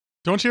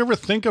 Don't you ever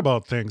think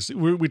about things?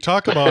 We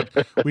talk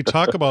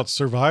about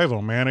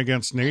survival, man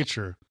against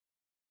nature.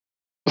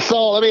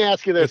 So let me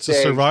ask you this. It's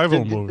a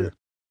survival movie.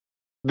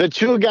 The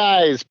two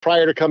guys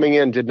prior to coming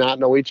in did not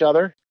know each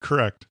other?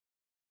 Correct.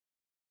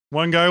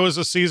 One guy was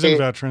a seasoned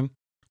veteran,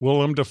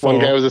 Willem Dafoe. One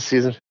guy was a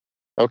seasoned.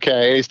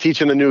 Okay, he's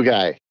teaching the new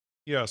guy.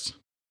 Yes.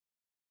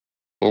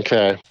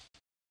 Okay.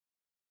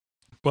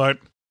 But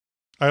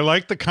I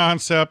like the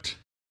concept,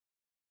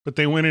 but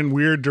they went in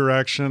weird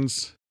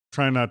directions.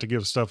 Trying not to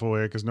give stuff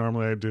away because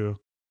normally I do.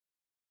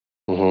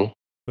 Mm-hmm.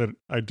 But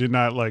I did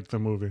not like the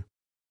movie.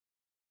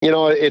 You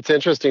know, it's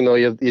interesting, though.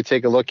 You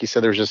take a look. You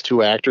said there's just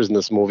two actors in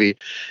this movie.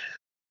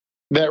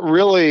 That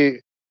really,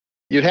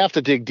 you'd have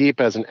to dig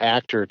deep as an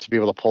actor to be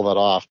able to pull that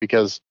off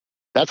because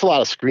that's a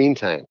lot of screen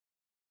time.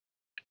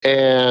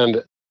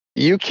 And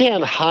you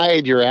can't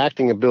hide your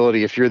acting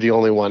ability if you're the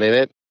only one in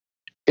it,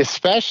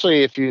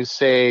 especially if you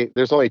say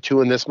there's only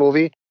two in this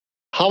movie.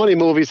 How many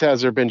movies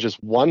has there been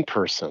just one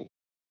person?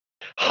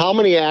 How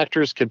many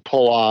actors could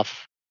pull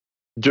off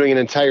doing an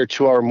entire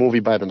 2-hour movie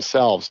by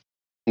themselves?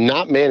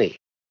 Not many.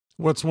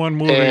 What's one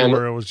movie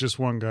where it was just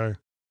one guy?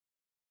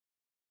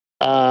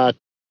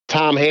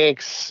 Tom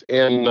Hanks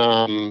in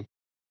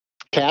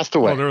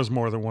Castaway. Oh, there was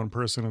more than one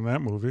person in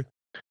that movie.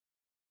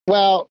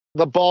 Well,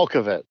 the bulk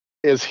of it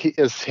is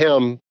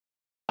him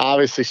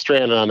obviously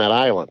stranded on that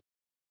island.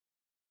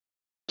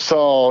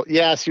 So,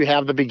 yes, you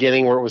have the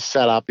beginning where it was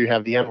set up. You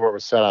have the end where it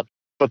was set up.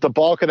 But the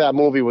bulk of that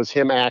movie was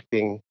him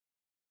acting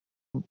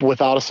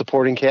without a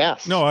supporting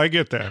cast. No, I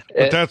get that.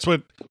 But that's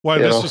why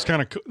this was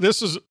kind of,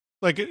 this is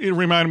like, it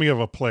reminded me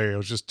of a play. It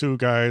was just two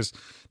guys.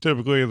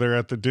 Typically they're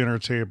at the dinner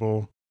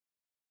table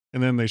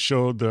and then they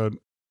showed the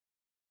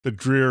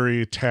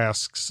dreary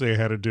tasks they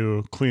had to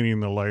do cleaning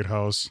the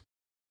lighthouse.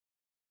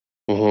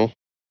 Mm-hmm.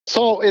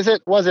 So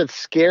was it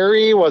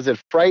scary? Was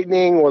it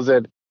frightening?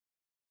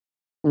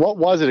 What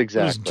was it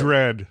exactly? It was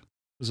dread. It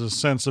was a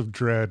sense of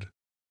dread.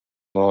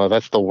 Oh,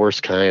 that's the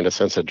worst kind, a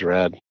sense of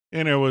dread.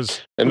 And it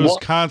was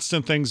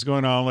constant things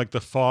going on, like the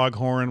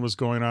foghorn was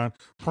going on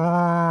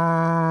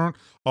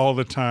all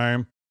the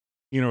time.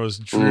 You know, it was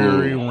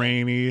dreary,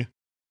 rainy.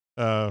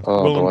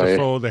 Willem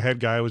Dafoe, the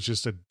head guy, was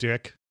just a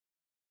dick.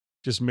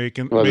 Just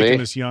making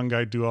this young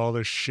guy do all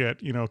this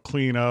shit, you know,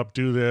 clean up,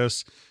 do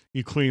this,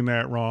 you clean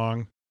that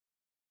wrong.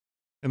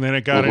 And then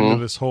it got into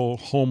this whole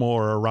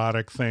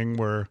homoerotic thing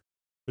where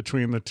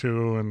between the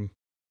two, and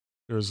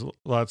there's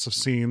lots of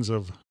scenes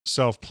of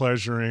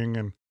self-pleasuring,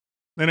 and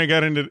then it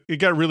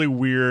got really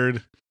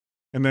weird,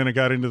 and then it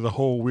got into the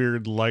whole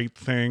weird light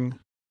thing.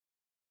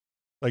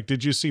 Like,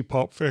 did you see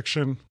Pulp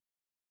Fiction?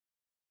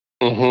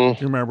 Mm-hmm. Do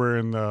you remember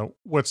in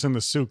What's in the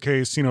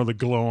Suitcase, you know, the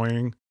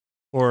glowing?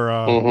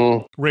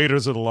 Or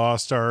Raiders of the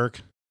Lost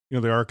Ark, you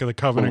know, the Ark of the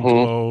Covenant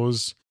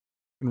glows.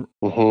 And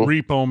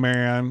Repo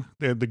Man,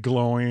 they had the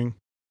glowing.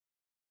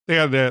 They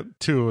had that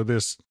too,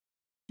 this,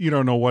 you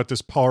don't know what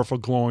this powerful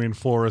glowing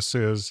force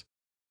is.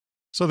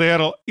 So they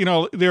had,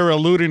 they were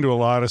alluding to a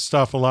lot of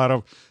stuff, a lot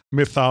of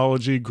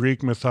mythology,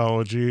 Greek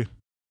mythology.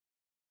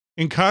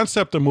 In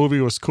concept, the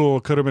movie was cool.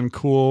 It could have been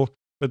cool,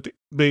 but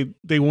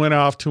they went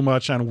off too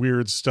much on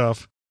weird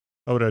stuff.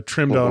 I would have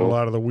trimmed out a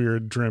lot of the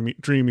weird,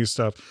 dreamy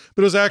stuff.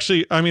 But it was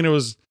actually,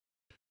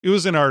 it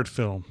was an art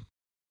film.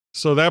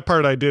 So that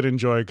part I did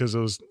enjoy because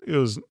it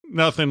was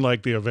nothing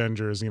like the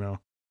Avengers, you know.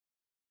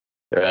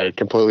 Right,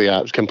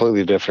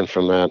 completely different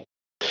from that.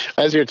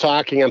 As you're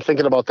talking, I'm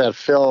thinking about that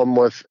film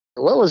with,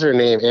 what was her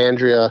name?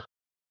 Andrea.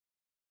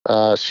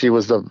 She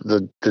was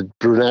the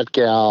brunette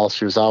gal.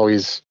 She was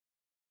always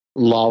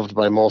loved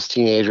by most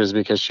teenagers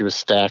because she was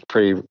stacked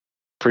pretty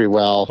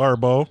well.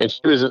 Barbeau. And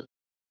she was,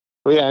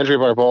 Andrea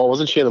Barbeau.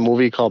 Wasn't she in a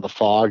movie called The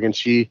Fog? And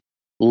she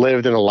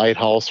lived in a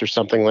lighthouse or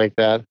something like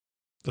that.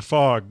 The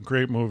Fog,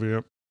 great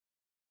movie.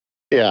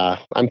 Yeah,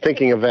 I'm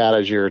thinking of that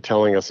as you're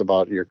telling us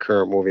about your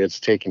current movie. It's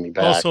taking me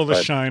back. Also,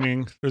 The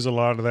Shining. There's a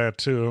lot of that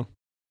too.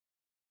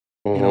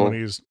 You know,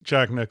 when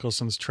Jack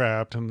Nicholson's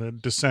trapped, and the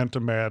descent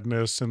of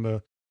madness, and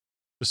the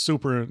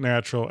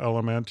supernatural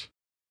element.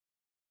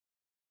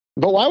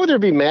 But why would there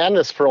be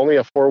madness for only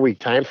a 4-week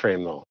time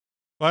frame, though?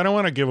 Well, I don't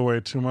want to give away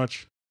too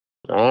much.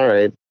 All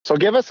right. So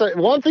give us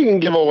one thing you can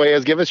give away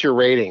is give us your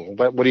rating.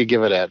 What do you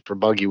give it at for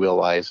Buggy Wheel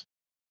wise?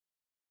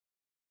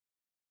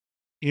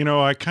 You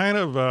know, I kind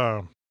of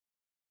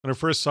when I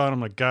first saw it,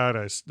 I'm like, God,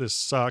 this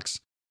sucks.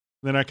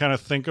 Then I kind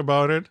of think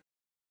about it,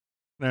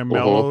 and I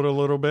mellowed a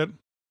little bit.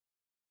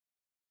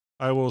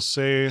 I will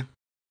say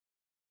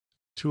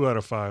 2 out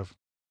of 5.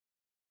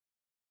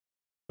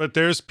 But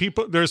there's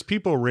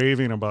people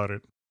raving about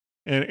it,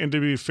 and to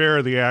be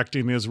fair, the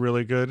acting is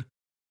really good.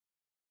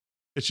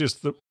 It's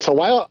just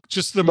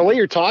the way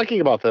you're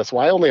talking about this.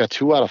 Why only a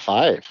 2 out of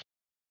 5?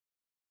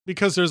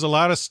 Because there's a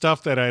lot of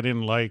stuff that I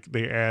didn't like.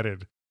 They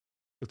added.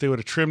 If they would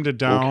have trimmed it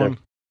down,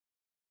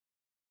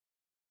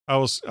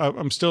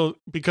 I'm still,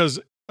 because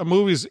a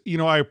movie's,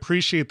 I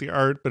appreciate the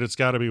art, but it's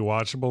got to be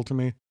watchable to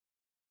me.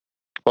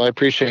 Well, I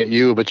appreciate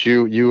you, but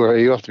you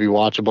have to be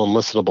watchable and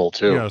listenable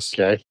too. Yes.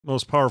 Okay.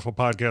 Most powerful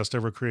podcast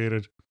ever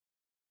created.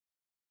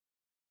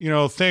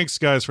 thanks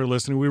guys for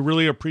listening. We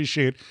really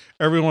appreciate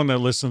everyone that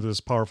listens to this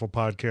powerful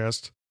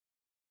podcast.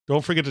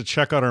 Don't forget to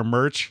check out our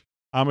merch,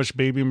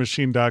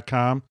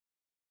 AmishBabyMachine.com.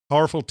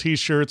 Powerful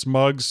t-shirts,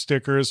 mugs,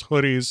 stickers,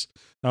 hoodies.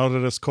 Now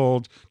that it's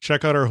cold,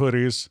 check out our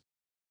hoodies.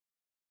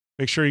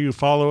 Make sure you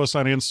follow us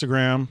on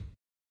Instagram.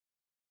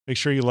 Make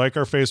sure you like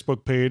our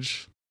Facebook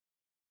page.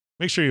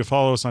 Make sure you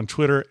follow us on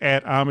Twitter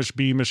at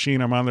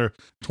AmishBMachine. I'm on there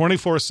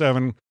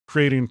 24/7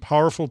 creating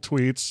powerful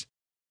tweets.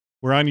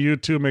 We're on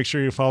YouTube. Make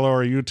sure you follow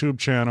our YouTube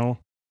channel.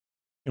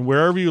 And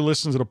wherever you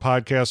listen to the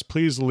podcast,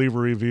 please leave a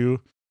review.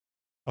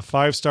 A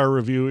 5-star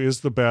review is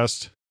the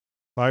best.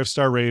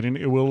 5-star rating.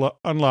 It will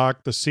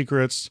unlock the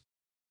secrets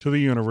to the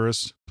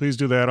universe. Please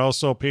do that.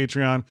 Also,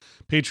 Patreon.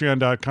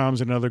 Patreon.com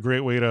is another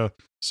great way to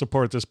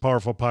support this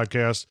powerful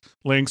podcast.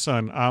 Links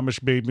on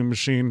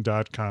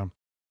AmishBabyMachine.com.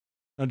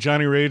 Now,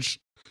 Johnny Rage,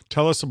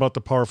 tell us about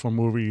the powerful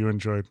movie you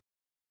enjoyed.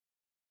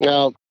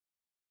 Now,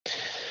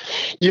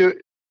 you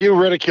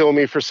ridicule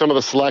me for some of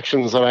the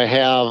selections that I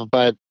have,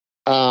 but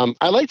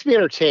I like to be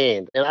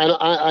entertained, and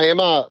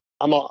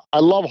I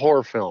love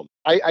horror film.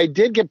 I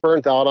did get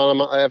burnt out on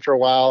them after a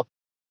while.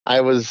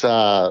 I was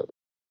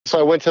so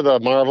I went to the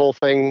Marvel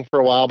thing for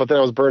a while, but then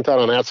I was burnt out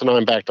on that, so now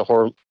I'm back to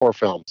horror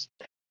films,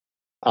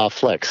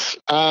 flicks.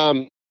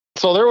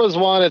 So there was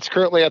one. It's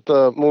currently at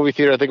the movie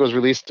theater. I think it was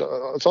released.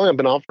 It's only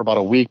been out for about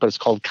a week, but it's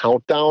called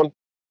Countdown.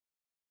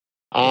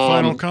 The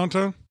Final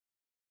Countdown?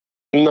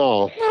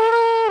 No,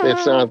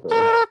 it's not.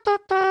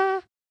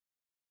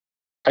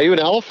 Are you an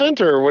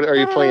elephant, or what? Are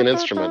you playing an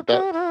instrument?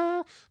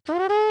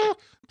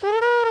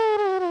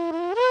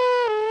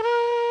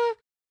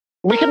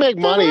 We can make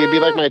money. You'd be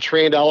like my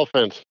trained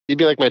elephant. You'd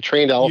be like my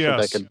trained elephant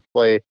Yes. that could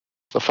play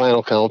the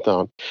Final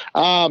Countdown.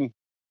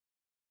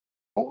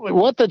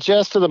 What the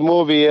gist of the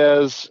movie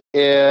is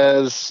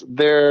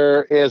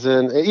there is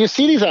you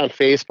see these on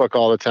Facebook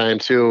all the time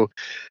too.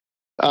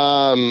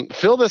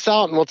 Fill this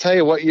out and we'll tell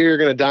you what year you're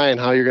going to die and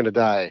how you're going to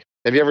die.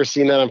 Have you ever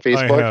seen that on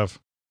Facebook? I have.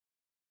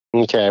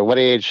 Okay. What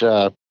age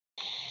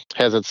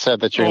has it said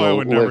that you're I going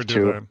would to never live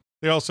do to? that.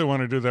 They also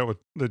want to do that with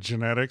the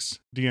genetics,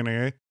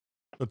 DNA.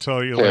 They'll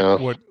tell you Yeah.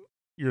 what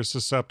you're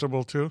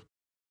susceptible to.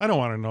 I don't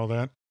want to know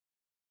that.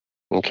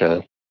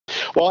 Okay.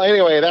 Well,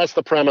 anyway, that's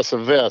the premise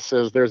of this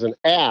is there's an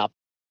app.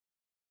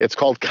 It's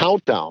called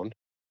Countdown,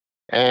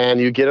 and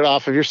you get it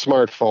off of your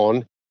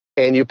smartphone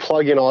and you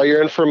plug in all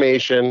your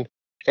information,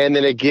 and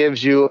then it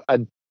gives you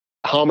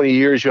how many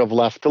years you have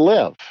left to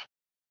live.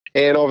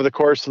 And over the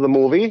course of the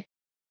movie,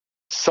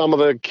 some of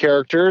the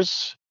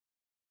characters,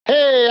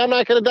 hey, I'm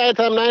not going to die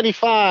until I'm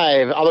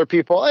 95. Other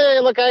people, hey,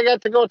 look, I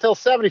got to go till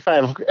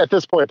 75. At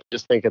this point, I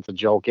just think it's a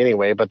joke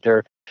anyway, but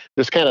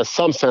there's kind of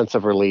some sense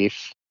of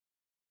relief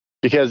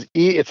because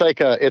it's like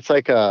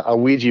a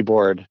Ouija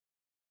board.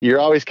 You're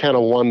always kind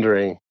of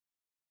wondering,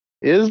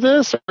 is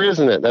this or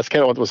isn't it? That's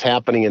kind of what was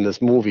happening in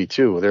this movie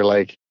too. They're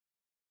like,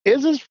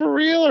 is this for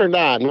real or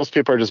not? And most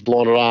people are just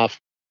blowing it off.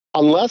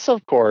 Unless,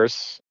 of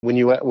course, when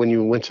you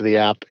went to the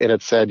app and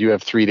it said you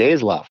have 3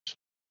 days left.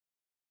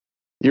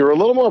 You're a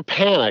little more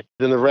panicked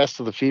than the rest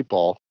of the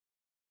people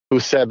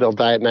who said they'll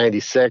die at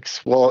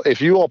 96. Well,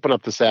 if you open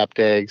up this app,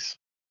 Dags,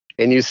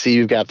 and you see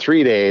you've got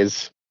 3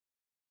 days,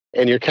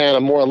 and you're kind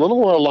of a little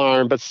more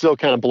alarmed, but still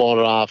kind of blowing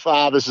it off.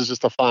 This is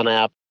just a fun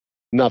app.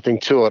 Nothing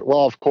to it.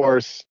 Well, of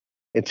course,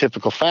 in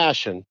typical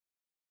fashion,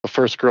 the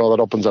first girl that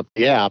opens up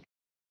the app,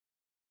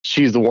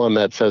 she's the one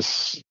that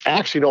says,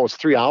 actually, no, it's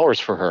 3 hours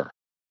for her.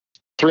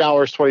 3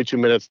 hours, 22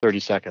 minutes, 30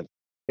 seconds.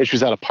 And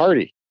she's at a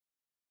party.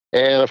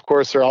 And of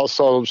course, she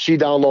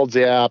downloads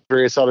the app,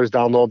 various others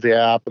download the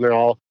app, and they're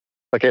all,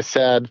 like I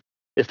said,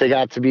 if they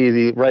got to be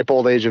the ripe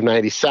old age of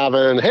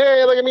 97,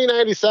 hey, look at me,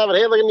 97,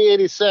 hey, look at me,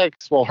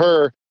 86. Well,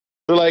 they're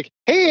like,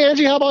 hey,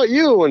 Angie, how about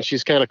you? And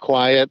she's kind of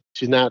quiet.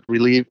 She's not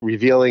really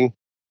revealing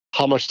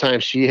how much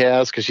time she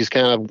has because she's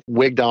kind of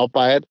wigged out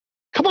by it.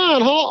 Come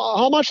on,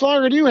 how much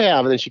longer do you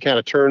have? And then she kind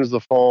of turns the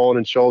phone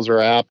and shows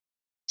her app.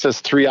 It says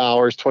 3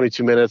 hours,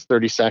 22 minutes,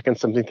 30 seconds,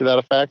 something to that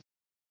effect.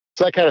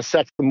 So that kind of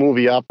sets the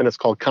movie up, and it's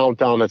called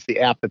Countdown. That's the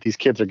app that these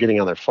kids are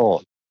getting on their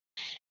phone.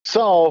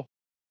 So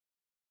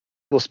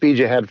we'll speed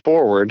you ahead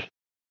forward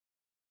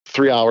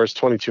 3 hours,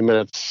 22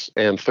 minutes,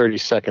 and 30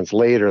 seconds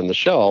later in the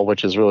show,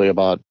 which is really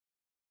about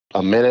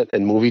a minute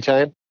in movie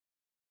time.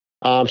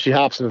 She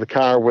hops into the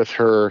car with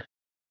her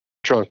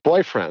drunk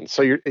boyfriend.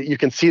 So you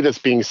can see this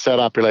being set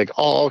up. You're like,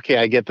 oh, okay,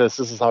 I get this.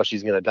 This is how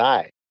she's going to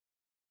die.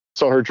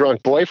 So her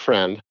drunk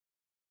boyfriend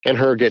and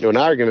her get into an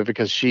argument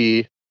because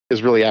she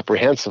is really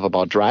apprehensive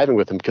about driving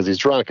with him because he's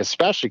drunk,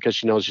 especially because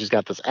she knows she's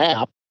got this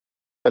app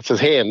that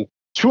says, hey, in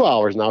 2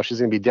 hours now, she's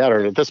going to be dead,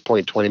 or at this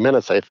point, 20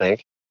 minutes, I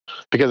think,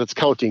 because it's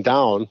counting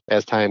down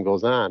as time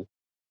goes on.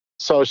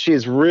 So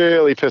she's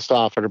really pissed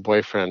off at her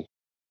boyfriend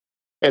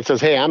and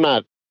says, hey,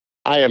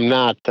 I am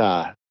not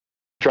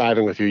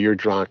driving with you. You're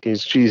drunk.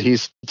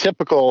 He's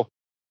typical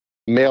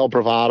male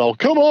bravado.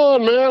 Come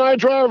on, man. I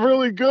drive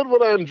really good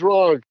when I'm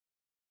drunk.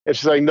 And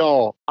she's like,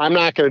 no, I'm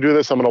not going to do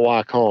this. I'm going to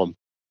walk home.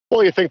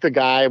 Well, you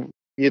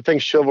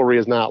think chivalry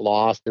is not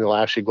lost and he'll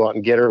actually go out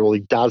and get her. Well, he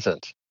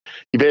doesn't.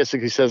 He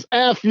basically says,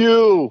 F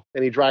you.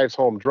 And he drives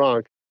home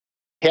drunk.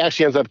 he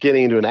actually ends up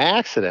getting into an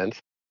accident.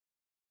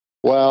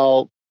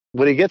 Well,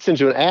 when he gets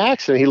into an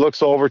accident, he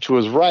looks over to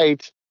his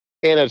right,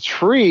 and a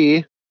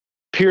tree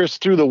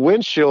pierced through the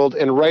windshield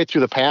and right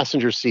through the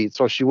passenger seat.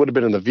 So she would have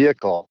been in the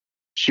vehicle.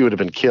 She would have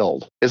been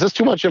killed. Is this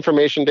too much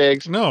information,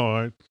 Diggs?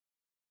 No,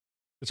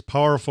 it's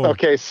powerful.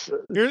 Okay. So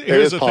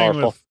here's the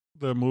thing with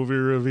the movie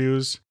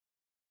reviews.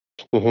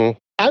 Mm-hmm.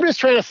 I'm just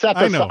trying to set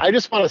this up. I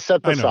just want to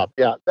set this up.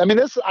 Yeah. I mean,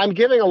 I'm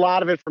giving a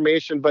lot of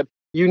information, but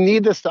you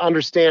need this to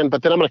understand,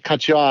 but then I'm going to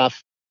cut you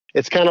off.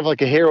 It's kind of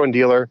like a heroin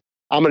dealer.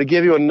 I'm going to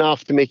give you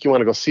enough to make you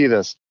want to go see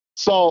this.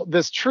 So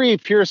this tree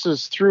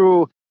pierces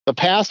through the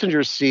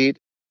passenger seat.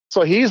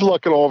 So he's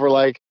looking over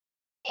like,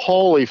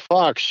 holy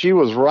fuck, she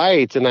was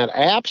right. And that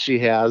app she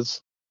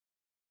has,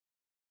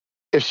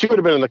 if she would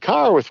have been in the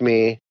car with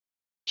me,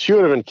 she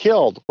would have been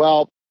killed.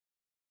 Well,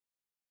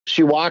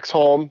 she walks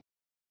home.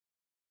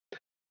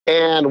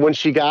 And when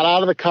she got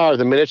out of the car,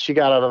 the minute she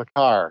got out of the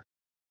car,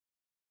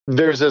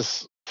 there's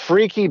this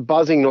freaky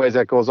buzzing noise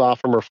that goes off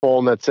from her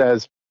phone that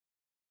says,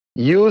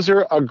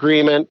 user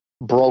agreement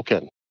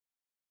broken.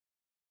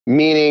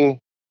 Meaning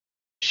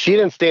she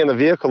didn't stay in the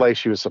vehicle like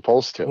she was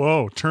supposed to.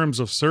 Whoa, terms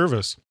of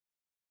service.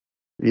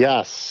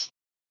 Yes.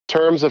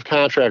 Terms of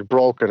contract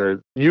broken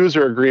or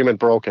user agreement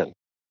broken.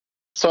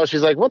 So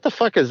she's like, what the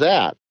fuck is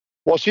that?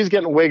 Well, she's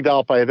getting wigged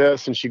out by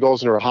this, and she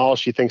goes into her house.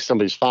 She thinks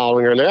somebody's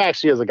following her, and there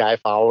actually is a guy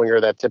following her,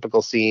 that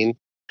typical scene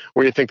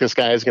where you think this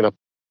guy is going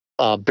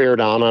to bear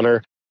down on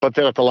her. But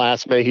then at the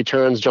last minute, he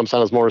turns, jumps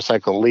on his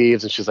motorcycle, and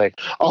leaves, and she's like,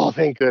 oh,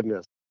 thank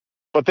goodness.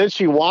 But then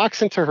she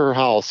walks into her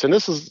house, and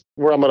this is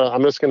where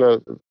I'm just going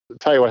to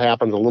tell you what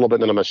happens a little bit,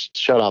 and then I'm going to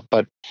shut up.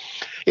 But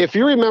if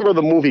you remember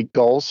the movie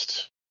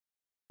Ghost,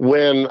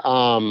 when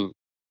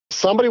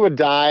somebody would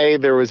die,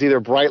 there was either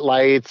bright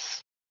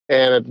lights,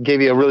 and it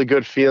gave you a really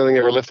good feeling,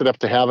 they were lifted up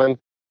to heaven.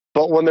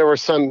 But when there were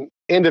some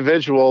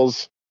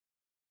individuals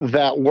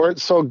that weren't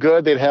so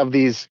good, they'd have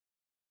these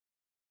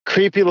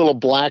creepy little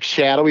black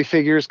shadowy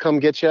figures come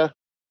get you.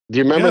 Do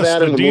you remember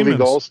that in the movie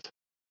Ghost?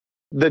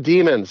 The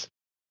demons.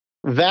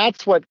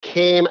 That's what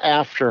came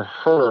after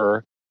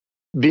her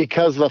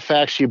because of the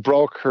fact she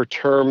broke her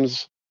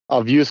terms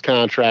of use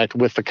contract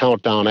with the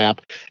Countdown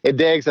app. Hey,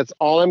 Diggs, that's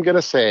all I'm going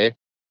to say.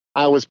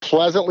 I was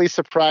pleasantly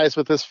surprised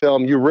with this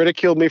film. You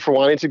ridiculed me for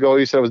wanting to go.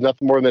 You said it was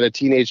nothing more than a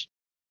teenage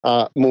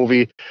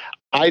movie.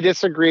 I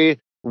disagree.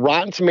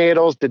 Rotten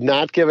Tomatoes did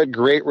not give it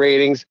great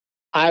ratings.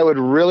 I would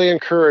really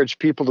encourage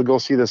people to go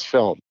see this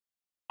film.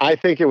 I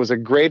think it was a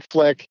great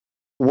flick.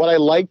 What I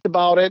liked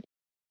about it,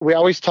 we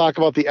always talk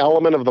about the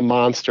element of the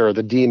monster,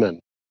 the demon.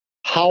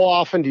 How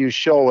often do you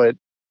show it?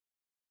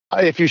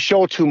 If you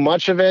show too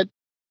much of it,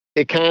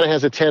 it kind of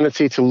has a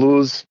tendency to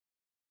lose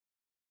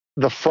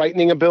the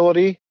frightening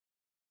ability.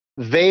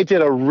 They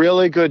did a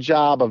really good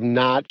job of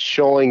not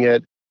showing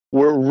it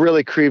where it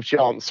really creeps you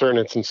out in certain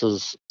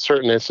instances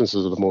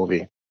of the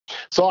movie.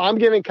 So I'm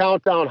giving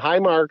Countdown high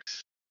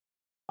marks.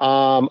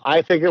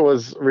 I think it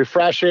was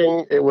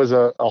refreshing. It was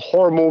a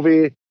horror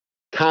movie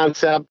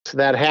concept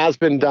that has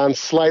been done,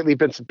 slightly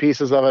bits and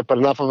pieces of it, but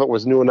enough of it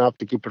was new enough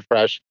to keep it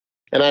fresh.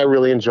 And I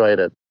really enjoyed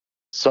it.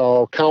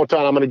 So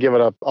Countdown, I'm going to give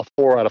it a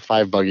 4 out of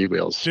 5 buggy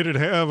wheels. Did it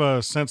have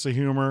a sense of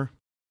humor?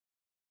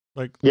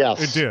 Like,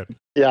 yes, it did.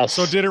 Yes.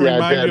 So did it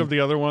remind you of the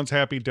other ones?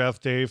 Happy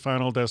Death Day,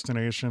 Final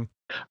Destination?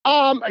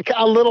 A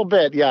little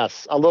bit,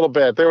 yes, a little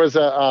bit. There was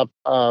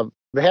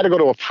they had to go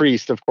to a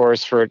priest, of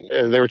course, for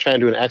they were trying to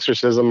do an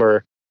exorcism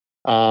or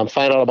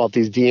find out about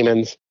these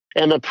demons,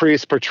 and the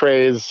priest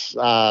portrays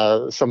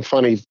some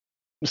funny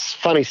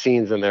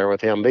scenes in there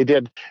with him. They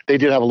did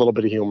have a little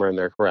bit of humor in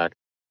there, correct?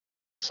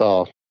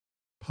 So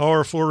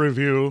powerful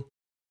review.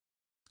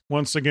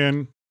 Once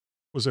again,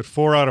 was it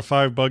 4 out of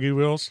 5 buggy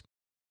wheels?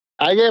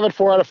 I gave it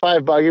 4 out of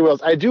 5 buggy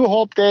wheels. I do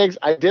hope, Diggs,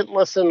 I didn't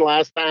listen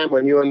last time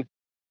when you and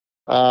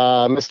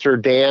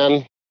Mr.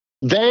 Dan,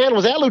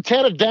 was that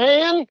Lieutenant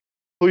Dan,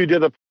 who you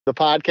did the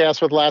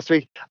podcast with last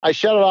week? I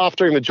shut it off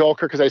during the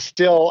Joker because I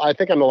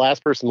think I'm the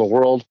last person in the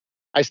world.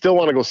 I still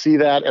want to go see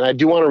that, and I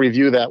do want to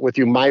review that with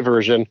you, my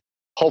version,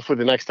 hopefully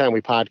the next time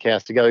we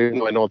podcast together, even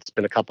though I know it's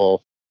been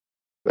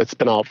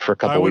out for a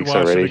couple weeks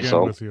already. It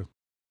again with you.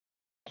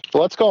 So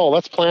let's go.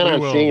 Let's plan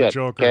on seeing it.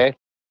 Joker.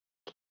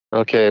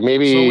 Okay,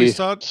 maybe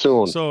soon.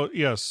 So,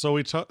 yes, so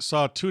we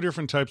saw 2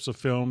 different types of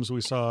films.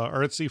 We saw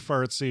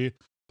artsy-fartsy,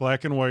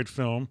 black and white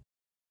film,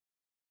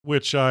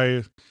 which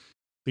the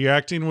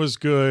acting was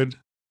good,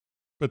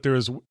 but there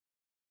was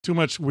too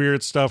much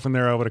weird stuff in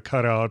there I would have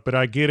cut out. But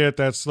I get it.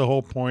 That's the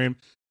whole point.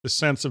 The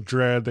sense of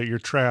dread that you're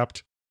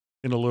trapped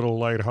in a little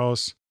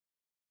lighthouse.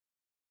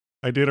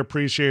 I did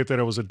appreciate that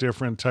it was a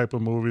different type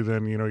of movie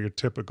than, your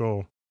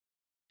typical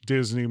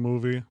Disney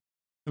movie.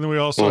 And then we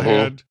also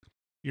had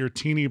your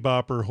teeny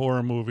bopper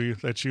horror movie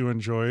that you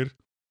enjoyed.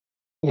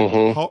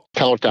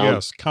 Countdown.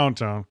 Yes,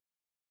 Countdown.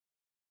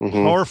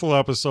 Powerful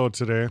episode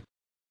today.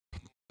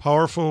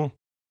 Powerful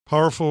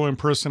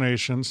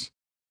impersonations.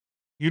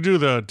 You do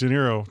the De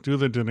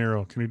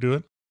Niro. Can you do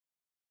it?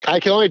 I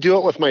can only do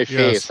it with my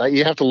face. Yes.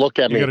 You have to look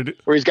at me.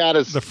 Where he's got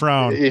the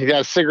frown. He's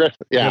got a cigarette.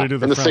 Yeah,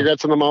 and the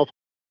cigarettes in the mouth.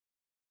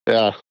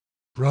 Yeah.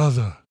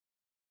 Brother,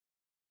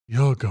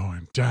 You're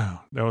going down.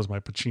 That was my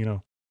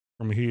Pacino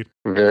from Heat.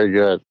 Very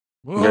good.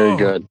 Whoa. Very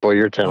good. Boy,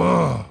 you're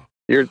talented.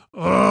 You're.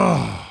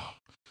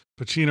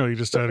 Pacino, you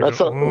just had to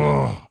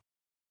go.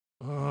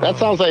 That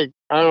sounds like,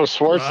 I don't know,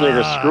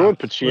 Schwarzenegger screwing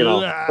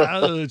Pacino.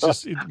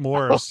 It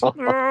morphs.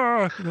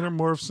 Then it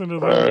morphs into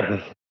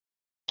that.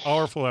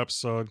 Powerful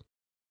episode.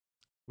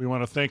 We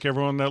want to thank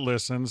everyone that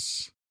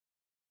listens.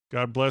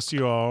 God bless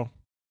you all.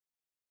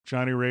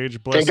 Johnny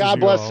Rage blesses you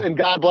all. And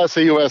God bless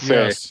the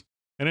USA. Yes.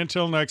 And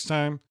until next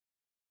time,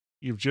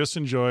 you've just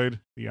enjoyed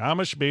the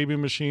Amish Baby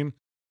Machine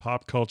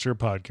Pop Culture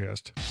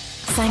Podcast.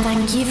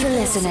 Thank you for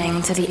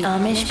listening to the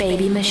Amish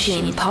Baby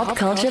Machine Pop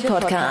Culture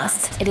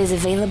Podcast. It is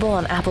available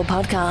on Apple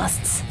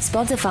Podcasts,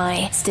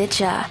 Spotify,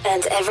 Stitcher,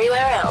 and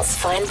everywhere else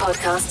fine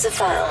podcasts are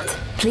found.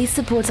 Please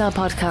support our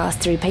podcast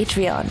through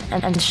Patreon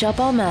and shop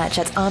our merch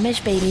at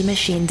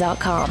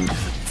AmishBabyMachine.com.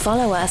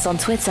 Follow us on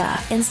Twitter,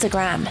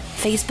 Instagram,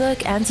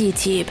 Facebook, and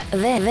YouTube.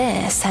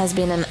 This has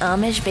been an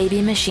Amish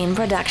Baby Machine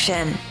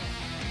production.